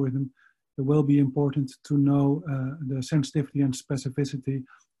AI algorithm, it will be important to know the sensitivity and specificity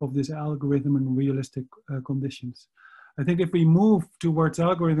of this algorithm in realistic conditions. I think if we move towards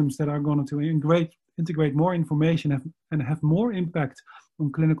algorithms that are going to integrate more information and have more impact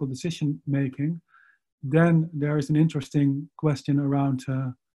on clinical decision making, then there is an interesting question around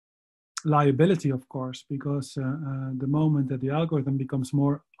liability, of course, because the moment that the algorithm becomes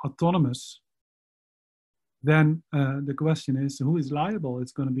more autonomous, then the question is, who is liable?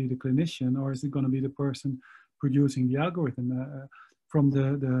 It's going to be the clinician, or is it going to be the person producing the algorithm? From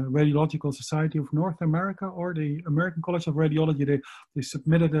the Radiological Society of North America or the American College of Radiology, they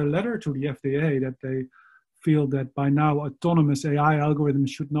submitted a letter to the FDA that they feel that by now autonomous AI algorithms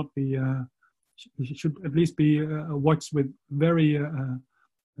should not be, should at least be watched with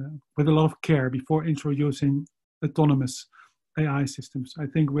with a lot of care before introducing autonomous AI systems. I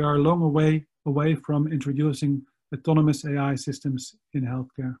think we are a long way away from introducing autonomous AI systems in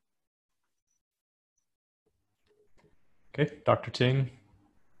healthcare. Okay, Dr. Ting.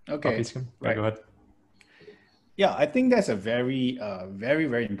 Okay, right. Go ahead. Yeah, I think that's a very,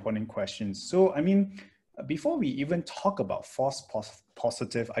 very important question. So, I mean, before we even talk about false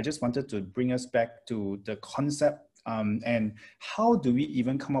positive, I just wanted to bring us back to the concept And how do we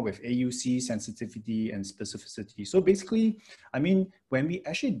even come up with AUC, sensitivity, and specificity? So basically, I mean, when we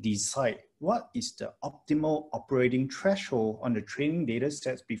actually decide what is the optimal operating threshold on the training data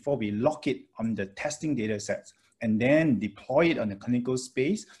sets before we lock it on the testing data sets and then deploy it on the clinical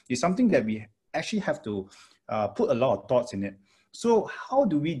space, is something that we actually have to put a lot of thoughts in it. So how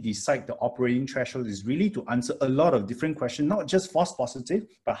do we decide the operating threshold is really to answer a lot of different questions, not just false positive,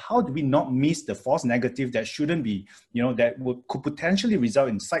 but how do we not miss the false negative that shouldn't be, that could potentially result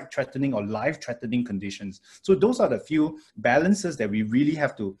in site-threatening or life-threatening conditions. So those are the few balances that we really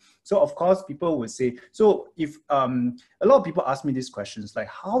have to. So of course, people would say, so if a lot of people ask me these questions, like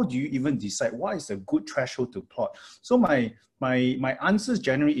how do you even decide what is a good threshold to plot? So my answers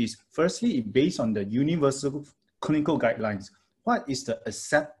generally is, firstly, based on the universal clinical guidelines. What is the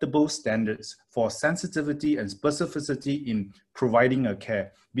acceptable standards for sensitivity and specificity in providing a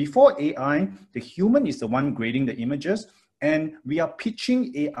care? Before AI, the human is the one grading the images, and we are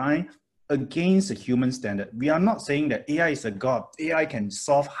pitching AI against the human standard. We are not saying that AI is a god. AI can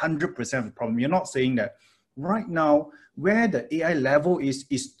solve 100% of the problem. We are not saying that. Right now, where the AI level is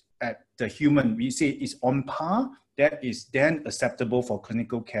at the human, we say is on par, that is then acceptable for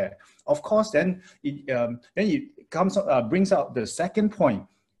clinical care. Of course, then it brings out the second point.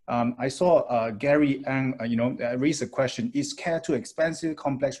 I saw Gary Ang, raise a question: is care too expensive,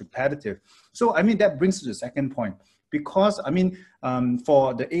 complex, repetitive? So I mean that brings to the second point, because I mean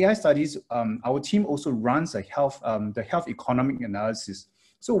for the AI studies, our team also runs the health economic analysis.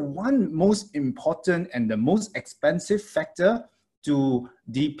 So one most important and the most expensive factor to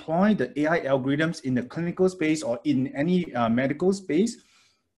deploy the AI algorithms in the clinical space or in any medical space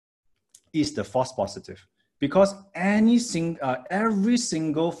is the false positive, because every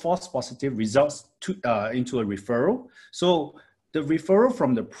single false positive results into a referral. So the referral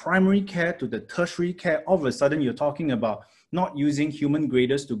from the primary care to the tertiary care, all of a sudden you're talking about not using human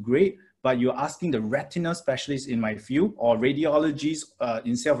graders to grade, but you're asking the retina specialist in my field or radiologists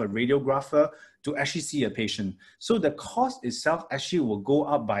instead of a radiographer to actually see a patient. So the cost itself actually will go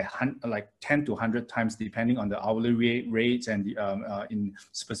up by like 10 to 100 times depending on the hourly rates and in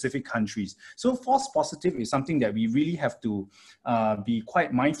specific countries. So false positive is something that we really have to be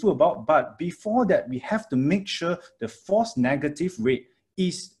quite mindful about. But before that, we have to make sure the false negative rate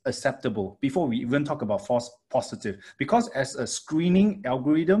is acceptable before we even talk about false positive. Because as a screening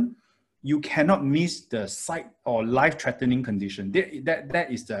algorithm, you cannot miss the site or life-threatening condition. That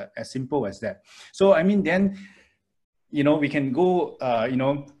is as simple as that. So I mean, then, we can go,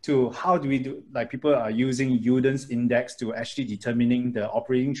 to how do we do, like people are using Uden's index to actually determining the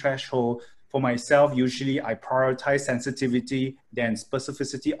operating threshold. For myself, usually I prioritize sensitivity, then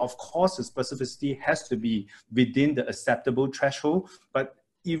specificity. Of course, the specificity has to be within the acceptable threshold, but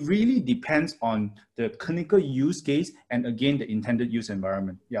it really depends on the clinical use case and again, the intended use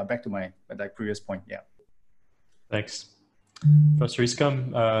environment. Yeah, back to my previous point, yeah. Thanks. Professor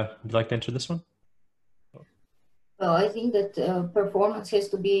Iskam, would you like to answer this one? Well, I think that performance has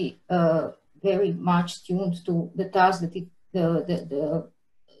to be very much tuned to the task that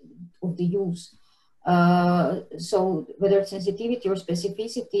of the use. So whether sensitivity or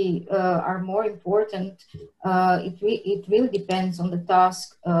specificity are more important, it really depends on the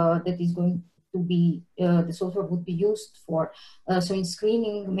task that is going to be, the software would be used for. So in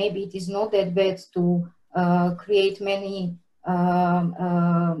screening, maybe it is not that bad to create many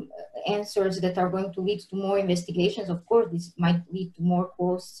answers that are going to lead to more investigations. Of course, this might lead to more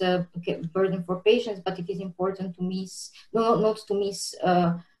costs, burden for patients, but it is important to not to miss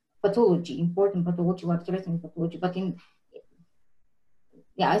pathology, important pathology, life-threatening pathology. But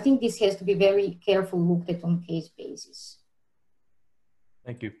I think this has to be very carefully looked at on case basis.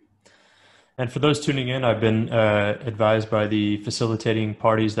 Thank you. And for those tuning in, I've been advised by the facilitating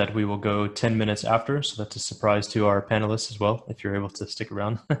parties that we will go 10 minutes after. So that's a surprise to our panelists as well, if you're able to stick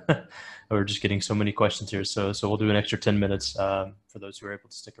around. We're just getting so many questions here. So we'll do an extra 10 minutes for those who are able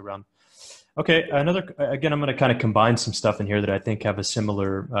to stick around. Okay, again, I'm going to kind of combine some stuff in here that I think have a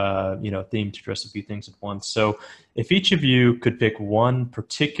similar, theme to address a few things at once. So if each of you could pick one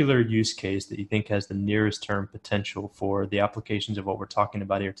particular use case that you think has the nearest term potential for the applications of what we're talking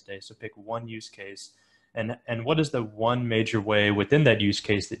about here today. So pick one use case, and what is the one major way within that use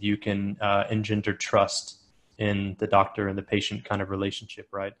case that you can engender trust in the doctor and the patient kind of relationship,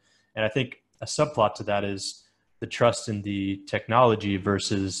 right? And I think a subplot to that is the trust in the technology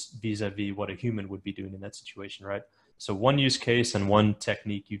versus vis-a-vis what a human would be doing in that situation, right? So one use case and one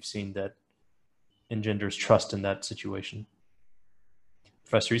technique you've seen that engenders trust in that situation.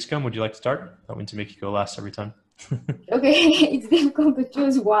 Professor Iskam, would you like to start? I want to make you go last every time. Okay, it's difficult to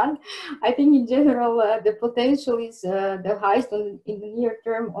choose one. I think in general, the potential is the highest in the near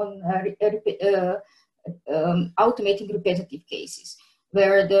term on automating repetitive cases,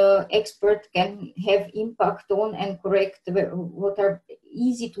 where the expert can have impact on and correct what are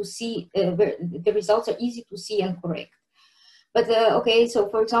easy to see, where the results are easy to see and correct. But okay, so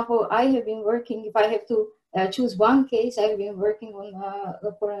for example, I have been working, if I have to choose one case, I've been working on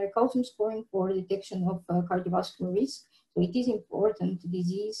coronary calcium scoring for detection of cardiovascular risk. So it is important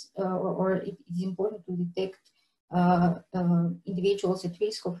disease, or it is important to detect individuals at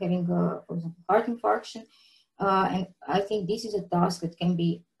risk of having, for example, heart infarction. And I think this is a task that can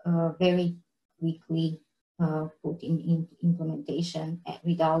be very quickly put in implementation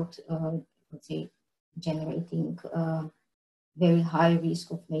without, let's say, generating very high risk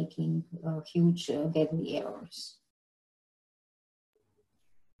of making huge deadly errors.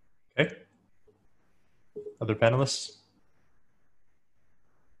 Okay. Other panelists?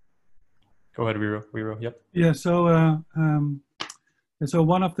 Go ahead, Wiro. Yep. Yeah. So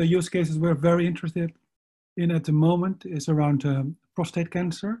one of the use cases we're very interested in at the moment is around prostate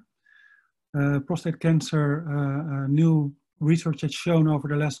cancer. Prostate cancer, new research has shown over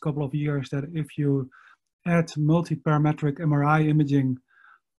the last couple of years that if you add multiparametric MRI imaging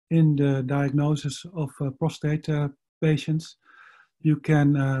in the diagnosis of prostate patients, you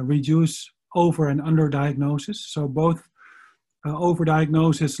can reduce over and underdiagnosis. So both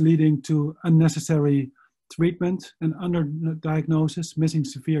overdiagnosis leading to unnecessary treatment and underdiagnosis, missing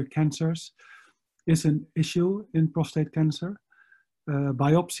severe cancers, is an issue in prostate cancer.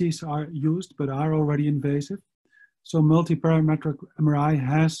 Biopsies are used but are already invasive. So multiparametric MRI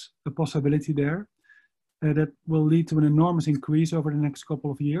has a possibility there. That will lead to an enormous increase over the next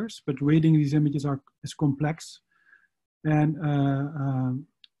couple of years, but reading these images is complex. And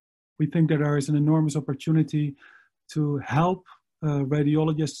we think that there is an enormous opportunity to help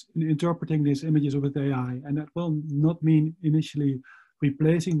radiologists in interpreting these images with AI. And that will not mean initially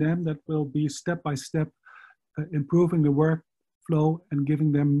replacing them. That will be step by step improving the workflow and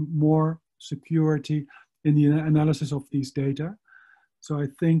giving them more security in the analysis of these data. So I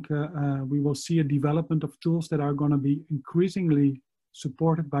think we will see a development of tools that are going to be increasingly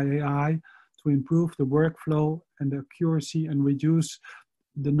supported by AI to improve the workflow and the accuracy and reduce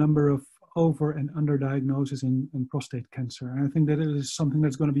the number of over and under diagnosis in prostate cancer. And I think that it is something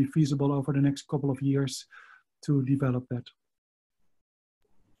that's going to be feasible over the next couple of years to develop that.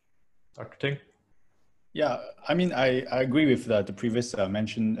 Dr. Ting? Yeah, I mean, I agree with the previous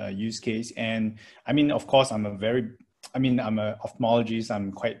mentioned use case. And I mean, of course, I'm an ophthalmologist.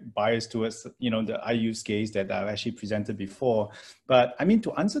 I'm quite biased towards, the eye use case that I've actually presented before. But I mean,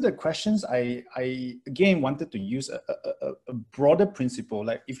 to answer the questions, I again wanted to use a broader principle.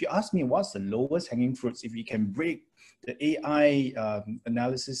 Like if you ask me what's the lowest hanging fruits, if we can break the AI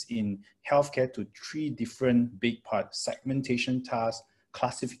analysis in healthcare to 3 different big parts: segmentation tasks,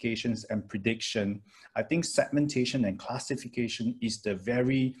 classifications, and prediction. I think segmentation and classification is the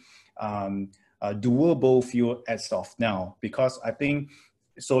very doable field as of now, because I think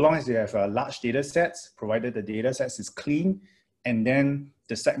so long as you have large data sets, provided the data sets is clean, and then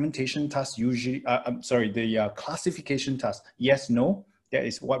the segmentation task usually, the classification task, yes, no, that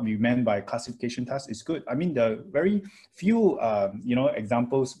is what we meant by classification task is good. I mean, the very few,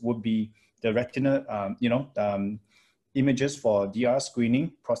 examples would be the retina, images for DR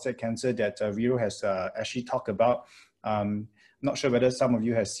screening, prostate cancer that Viro has actually talked about. Not sure whether some of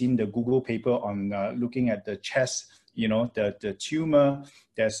you have seen the Google paper on looking at the chest, the tumor.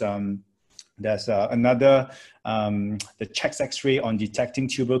 There's another, the chest X-ray on detecting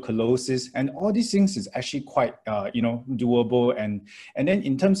tuberculosis, and all these things is actually quite, doable. And then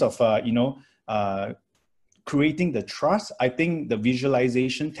in terms of, creating the trust, I think the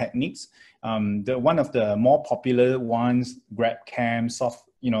visualization techniques, one of the more popular ones, GrabCam,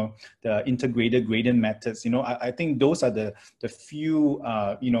 the integrated gradient methods, I think those are the few,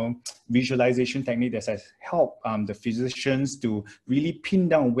 visualization technique that has helped the physicians to really pin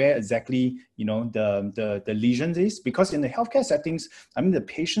down where exactly, the lesion is. Because in the healthcare settings, I mean, the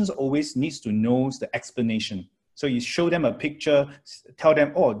patients always needs to know the explanation. So you show them a picture, tell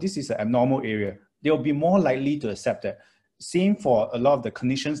them, oh, this is an abnormal area. They'll be more likely to accept that. Same for a lot of the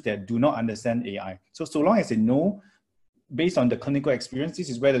clinicians that do not understand AI. So long as they know, based on the clinical experience, this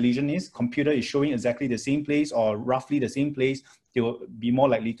is where the lesion is, computer is showing exactly the same place or roughly the same place, they will be more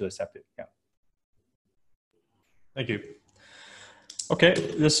likely to accept it. Yeah. Thank you. Okay,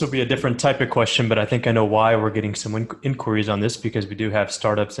 this will be a different type of question, but I think I know why we're getting some inquiries on this, because we do have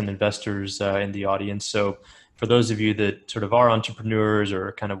startups and investors in the audience. So for those of you that sort of are entrepreneurs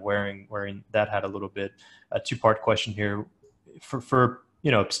or kind of wearing that hat a little bit, a two-part question here. For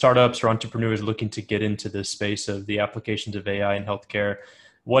startups or entrepreneurs looking to get into this space of the applications of AI in healthcare,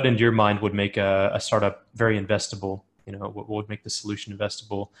 what in your mind would make a startup very investable? What would make the solution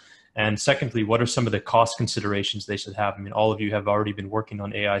investable? And secondly, what are some of the cost considerations they should have? I mean, all of you have already been working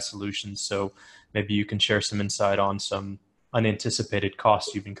on AI solutions, so maybe you can share some insight on some unanticipated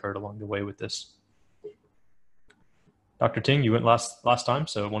costs you've incurred along the way with this. Dr. Ting, you went last time,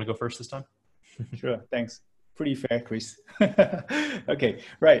 so want to go first this time? Sure, thanks. Pretty fair, Chris. Okay,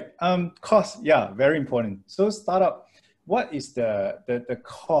 right. Cost, yeah, very important. So startup, what is the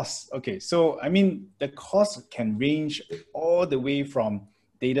cost? Okay, so I mean, the cost can range all the way from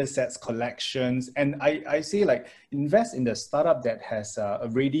data sets collections, and I say like invest in the startup that has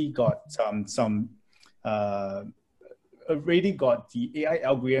already got already got the AI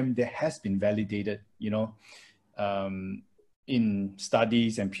algorithm that has been validated, in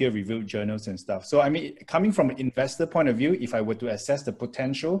studies and peer-reviewed journals and stuff. So I mean, coming from an investor point of view, if I were to assess the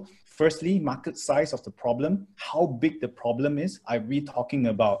potential, firstly, market size of the problem, how big the problem is. Are we talking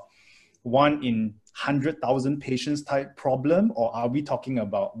about 1 in 100,000 patients type problem, or are we talking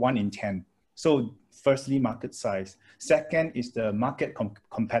about 1 in 10? So firstly, market size. Second is the market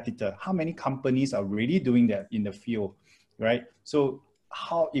competitor. How many companies are really doing that in the field, right? So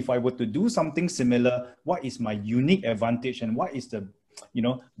how, if I were to do something similar, what is my unique advantage and what is the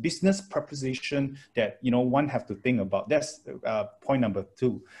business proposition that one have to think about? That's point number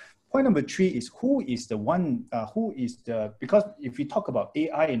 2. Point number 3 is because if we talk about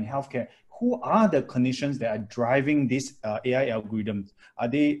AI in healthcare, who are the clinicians that are driving this AI algorithms? Are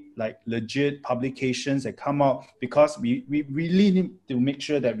they like legit publications that come out? Because we really need to make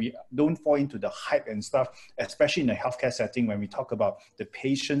sure that we don't fall into the hype and stuff, especially in a healthcare setting when we talk about the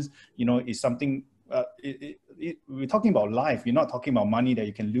patients, is something, we're talking about life. We're not talking about money that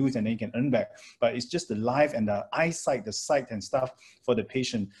you can lose and then you can earn back, but it's just the life and the eyesight, the sight and stuff for the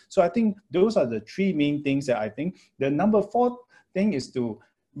patient. So I think those are the 3 main things that I think. The number 4 thing is to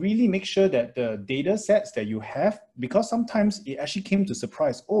really make sure that the data sets that you have, because sometimes it actually came to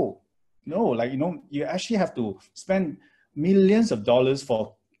surprise. Oh, no, you actually have to spend millions of dollars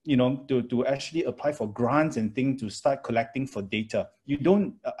for, to actually apply for grants and things to start collecting for data. You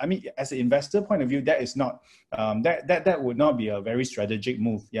don't, I mean, as an investor point of view, that is not, that would not be a very strategic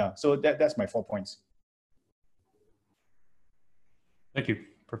move. Yeah, so that's my 4 points. Thank you.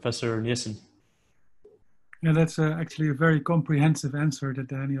 Professor Nielsen. Yeah, that's actually a very comprehensive answer that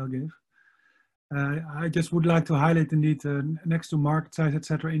Daniel gave. I just would like to highlight indeed, next to market size,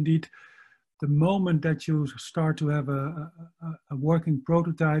 etc. Indeed, the moment that you start to have a working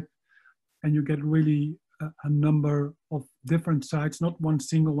prototype and you get really a number of different sites, not one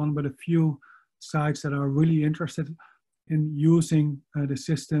single one, but a few sites that are really interested in using the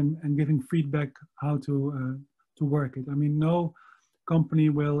system and giving feedback how to work it. I mean, no company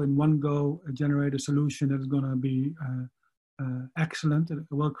will in one go generate a solution that is going to be excellent. It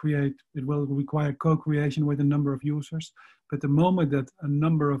will require co-creation with a number of users. But the moment that a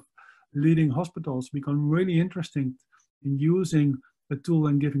number of leading hospitals become really interested in using the tool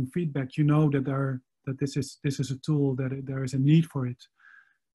and giving feedback, that this is a tool that there is a need for it.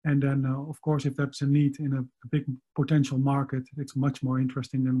 And then, of course, if that's a need in a big potential market, it's much more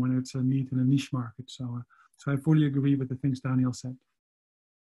interesting than when it's a need in a niche market. So I fully agree with the things Daniel said.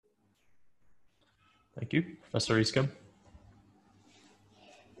 Thank you. Professor Iscombe.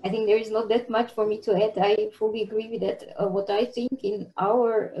 I think there is not that much for me to add. I fully agree with that. What I think in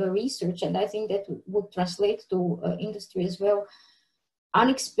our research, and I think that would translate to industry as well,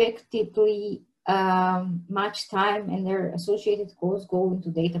 unexpectedly much time and their associated costs go into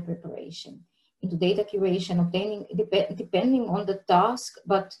data preparation, into data curation, obtaining, depending on the task,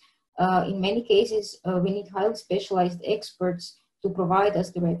 but in many cases, we need highly specialized experts to provide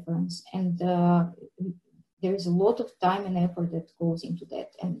us the reference. And there is a lot of time and effort that goes into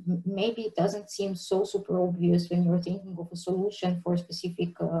that. And maybe it doesn't seem so super obvious when you're thinking of a solution for a specific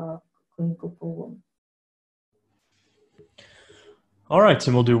clinical problem. All right,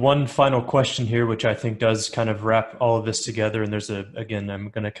 and we'll do one final question here, which I think does kind of wrap all of this together. And again, I'm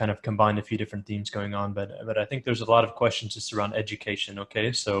going to kind of combine a few different themes going on, but I think there's a lot of questions just around education.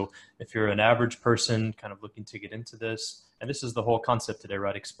 Okay, so if you're an average person kind of looking to get into this, and this is the whole concept today,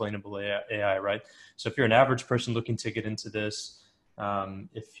 right? Explainable AI, right? So if you're an average person looking to get into this,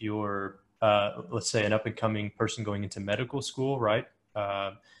 if you're, let's say, an up and coming person going into medical school, right?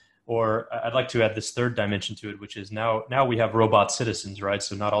 Or I'd like to add this third dimension to it, which is now we have robot citizens, right?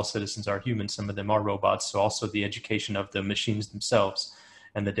 So not all citizens are humans. Some of them are robots. So also the education of the machines themselves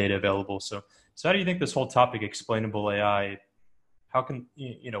and the data available. So So how do you think this whole topic, explainable AI, how can,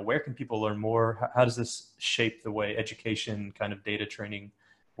 where can people learn more? How does this shape the way education, kind of data training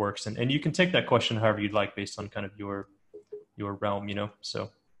works? And you can take that question however you'd like based on kind of your realm,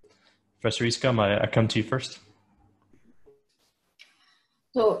 So Professor Iskam, I come to you first.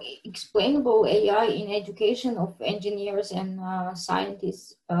 So explainable AI in education of engineers and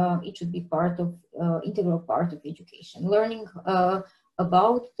scientists, it should be integral part of education. Learning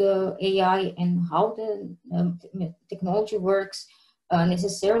about the AI and how the technology works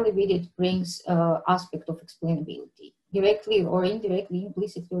necessarily with it brings aspect of explainability. Directly or indirectly,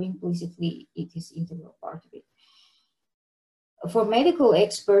 implicitly, it is integral part of it. For medical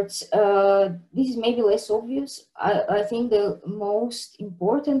experts, this is maybe less obvious. I think the most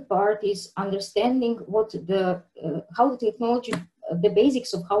important part is understanding how the technology, the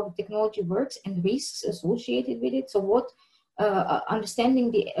basics of how the technology works and risks associated with it. So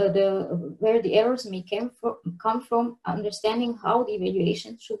understanding where the errors may come from, understanding how the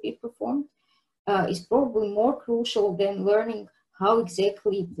evaluation should be performed is probably more crucial than learning how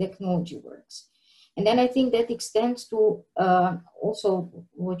exactly the technology works. And then I think that extends to also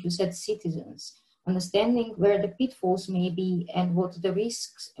what you said, citizens, understanding where the pitfalls may be and what the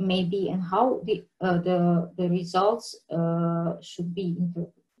risks may be and how the results should be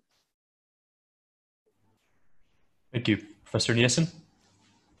interpreted. Thank you. Professor Nielsen?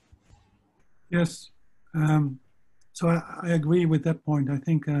 Yes. So I agree with that point. I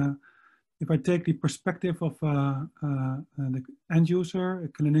think if I take the perspective of the end user, a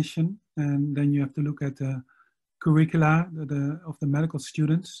clinician, and then you have to look at the curricula of the medical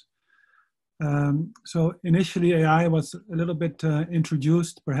students. So initially AI was a little bit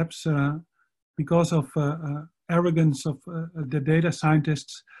introduced, perhaps because of arrogance of the data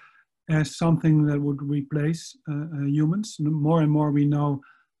scientists as something that would replace humans. More and more we know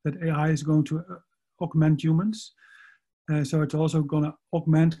that AI is going to augment humans. So it's also going to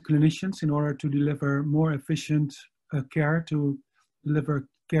augment clinicians in order to deliver more efficient care, to deliver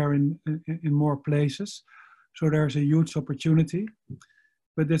care in more places. So there's a huge opportunity,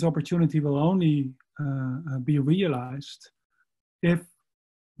 but this opportunity will only be realized if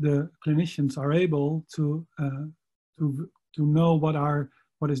the clinicians are able to know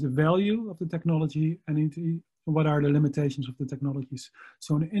what is the value of the technology and what are the limitations of the technologies.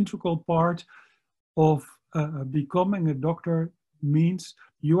 So an integral part of becoming a doctor means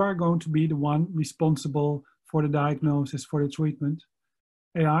you are going to be the one responsible for the diagnosis, for the treatment.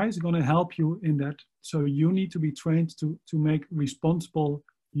 AI is going to help you in that. So you need to be trained to make responsible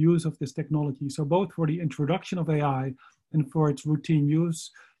use of this technology. So both for the introduction of AI and for its routine use,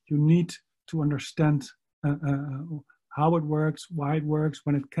 you need to understand how it works, why it works,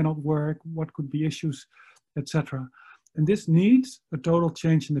 when it cannot work, what could be issues, etc. And this needs a total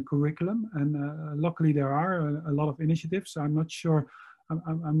change in the curriculum. And luckily there are a lot of initiatives. I'm not sure,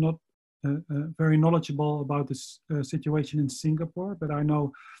 I'm not very knowledgeable about this situation in Singapore, but I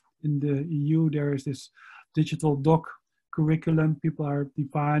know in the EU there is this digital doc curriculum. People are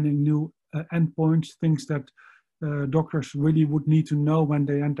defining new endpoints, things that doctors really would need to know when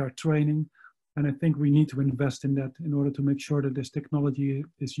they enter training. And I think we need to invest in that in order to make sure that this technology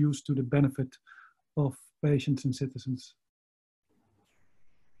is used to the benefit of patients and citizens.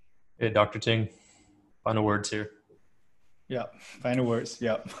 Hey, Dr. Ting, final words here. Yeah, final words.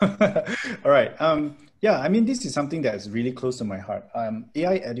 Yeah. All right. Yeah, I mean, this is something that's really close to my heart.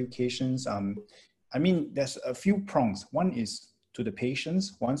 AI educations, I mean, there's a few prongs. One is to the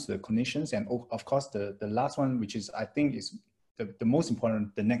patients, one to the clinicians, and of course, the last one, which is, I think is the most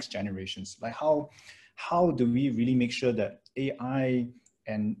important, the next generations. Like how do we really make sure that AI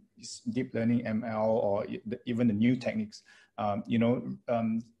and deep learning, ML, or even the new techniques,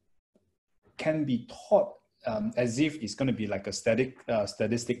 can be taught as if it's going to be like a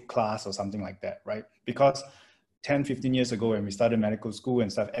statistic class or something like that, right? Because 10, 15 years ago when we started medical school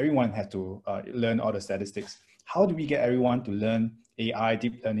and stuff, everyone had to learn all the statistics. How do we get everyone to learn AI,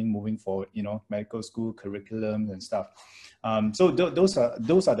 deep learning moving forward, medical school curriculum and stuff? So those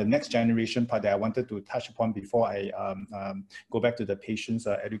are the next generation part that I wanted to touch upon before I go back to the patients,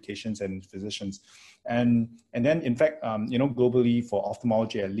 educations and physicians. And then in fact, globally for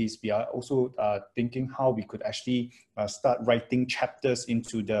ophthalmology, at least, we are also thinking how we could actually start writing chapters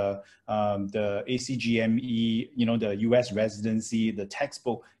into the ACGME, the US residency, the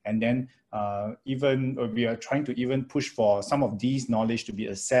textbook, and then even we are trying to even push for some of these knowledge to be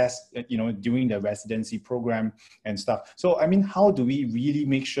assessed, during the residency program and stuff. So, I mean, how do we really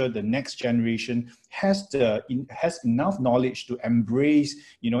make sure the next generation has enough knowledge to embrace,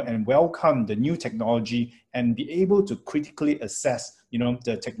 and welcome the new technology and be able to critically assess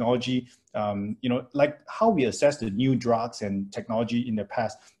the technology, like how we assess the new drugs and technology in the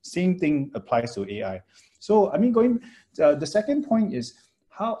past. Same thing applies to AI. So, I mean, the second point is,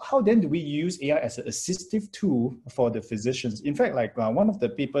 how then do we use AI as an assistive tool for the physicians? In fact, like one of the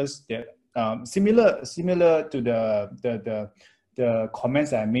papers that similar to the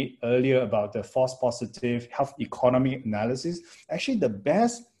comments that I made earlier about the false positive health economic analysis, actually the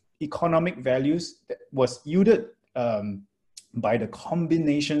best economic values that was yielded by the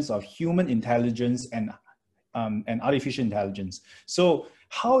combinations of human intelligence and artificial intelligence. So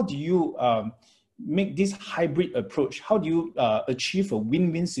how do you make this hybrid approach? How do you achieve a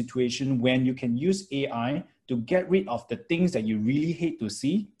win-win situation when you can use AI to get rid of the things that you really hate to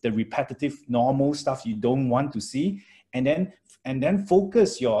see, the repetitive, normal stuff you don't want to see, and then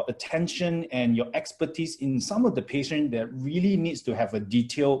focus your attention and your expertise in some of the patient that really needs to have a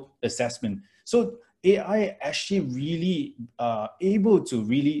detailed assessment. So AI actually really able to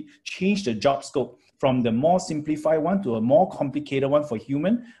really change the job scope from the more simplified one to a more complicated one for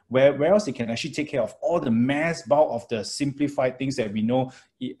human, whereas it can actually take care of all the mass bulk of the simplified things that we know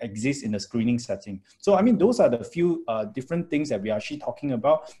exist in the screening setting. So, I mean, those are the few different things that we are actually talking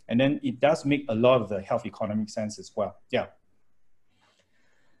about. And then it does make a lot of the health economic sense as well. Yeah.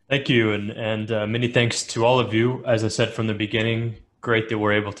 Thank you. And many thanks to all of you. As I said from the beginning, great that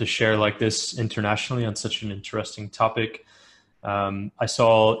we're able to share like this internationally on such an interesting topic. I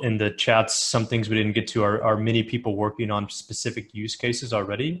saw in the chats some things we didn't get to are many people working on specific use cases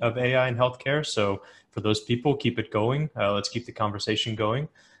already of AI in healthcare. So for those people, keep it going. Let's keep the conversation going.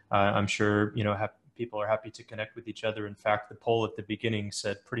 I'm sure people are happy to connect with each other. In fact, the poll at the beginning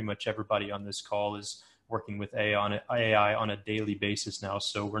said pretty much everybody on this call is working with AI on a daily basis now.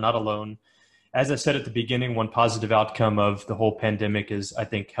 So we're not alone. As I said at the beginning, one positive outcome of the whole pandemic is I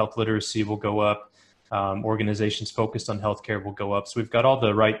think health literacy will go up. Organizations focused on healthcare will go up. So we've got all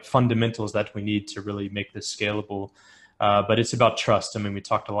the right fundamentals that we need to really make this scalable. But it's about trust. I mean, we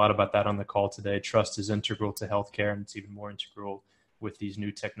talked a lot about that on the call today. Trust is integral to healthcare, and it's even more integral with these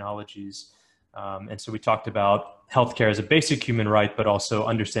new technologies. And so we talked about healthcare as a basic human right, but also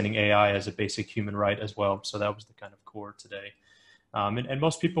understanding AI as a basic human right as well. So that was the kind of core today. And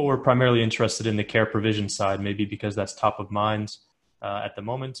most people were primarily interested in the care provision side, maybe because that's top of mind at the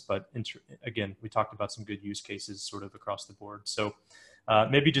moment. But again, we talked about some good use cases sort of across the board. So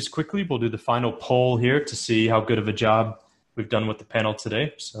maybe just quickly, we'll do the final poll here to see how good of a job we've done with the panel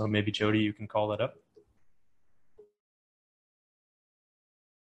today. So maybe Jody, you can call that up.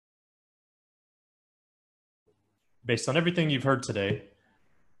 Based on everything you've heard today,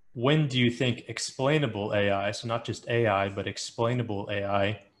 when do you think explainable AI, so not just AI, but explainable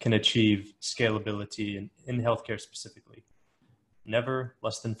AI, can achieve scalability in healthcare specifically? Never,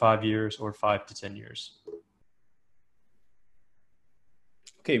 less than 5 years, or 5 to 10 years?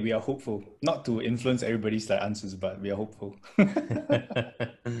 Okay, we are hopeful. Not to influence everybody's answers, but we are hopeful.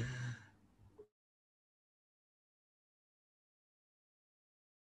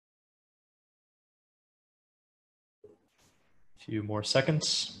 Few more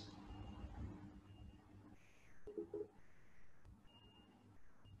seconds.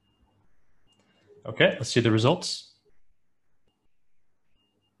 Okay, let's see the results.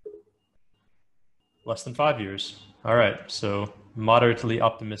 Less than 5 years. All right, so moderately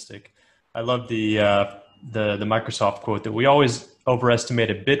optimistic. I love the Microsoft quote that we always overestimate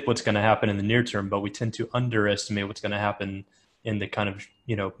a bit what's going to happen in the near term, but we tend to underestimate what's going to happen in the kind of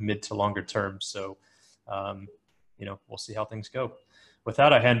mid to longer term. So we'll see how things go. With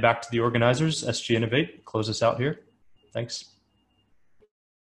that, I hand back to the organizers, SGInnovate, close us out here. Thanks.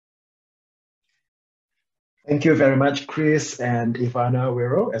 Thank you very much, Chris and Ivana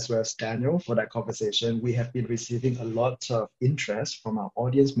Wero, as well as Daniel, for that conversation. We have been receiving a lot of interest from our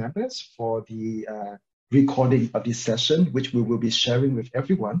audience members for the recording of this session, which we will be sharing with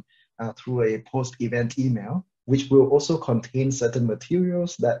everyone through a post-event email, which will also contain certain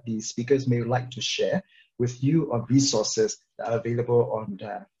materials that the speakers may like to share with you on resources that are available on,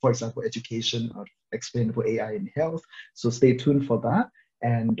 for example, education or explainable AI in health. So stay tuned for that.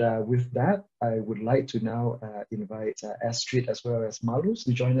 And with that, I would like to now invite Astrid as well as Marus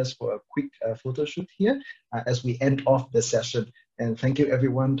to join us for a quick photo shoot here as we end off the session. And thank you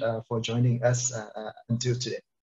everyone for joining us until today.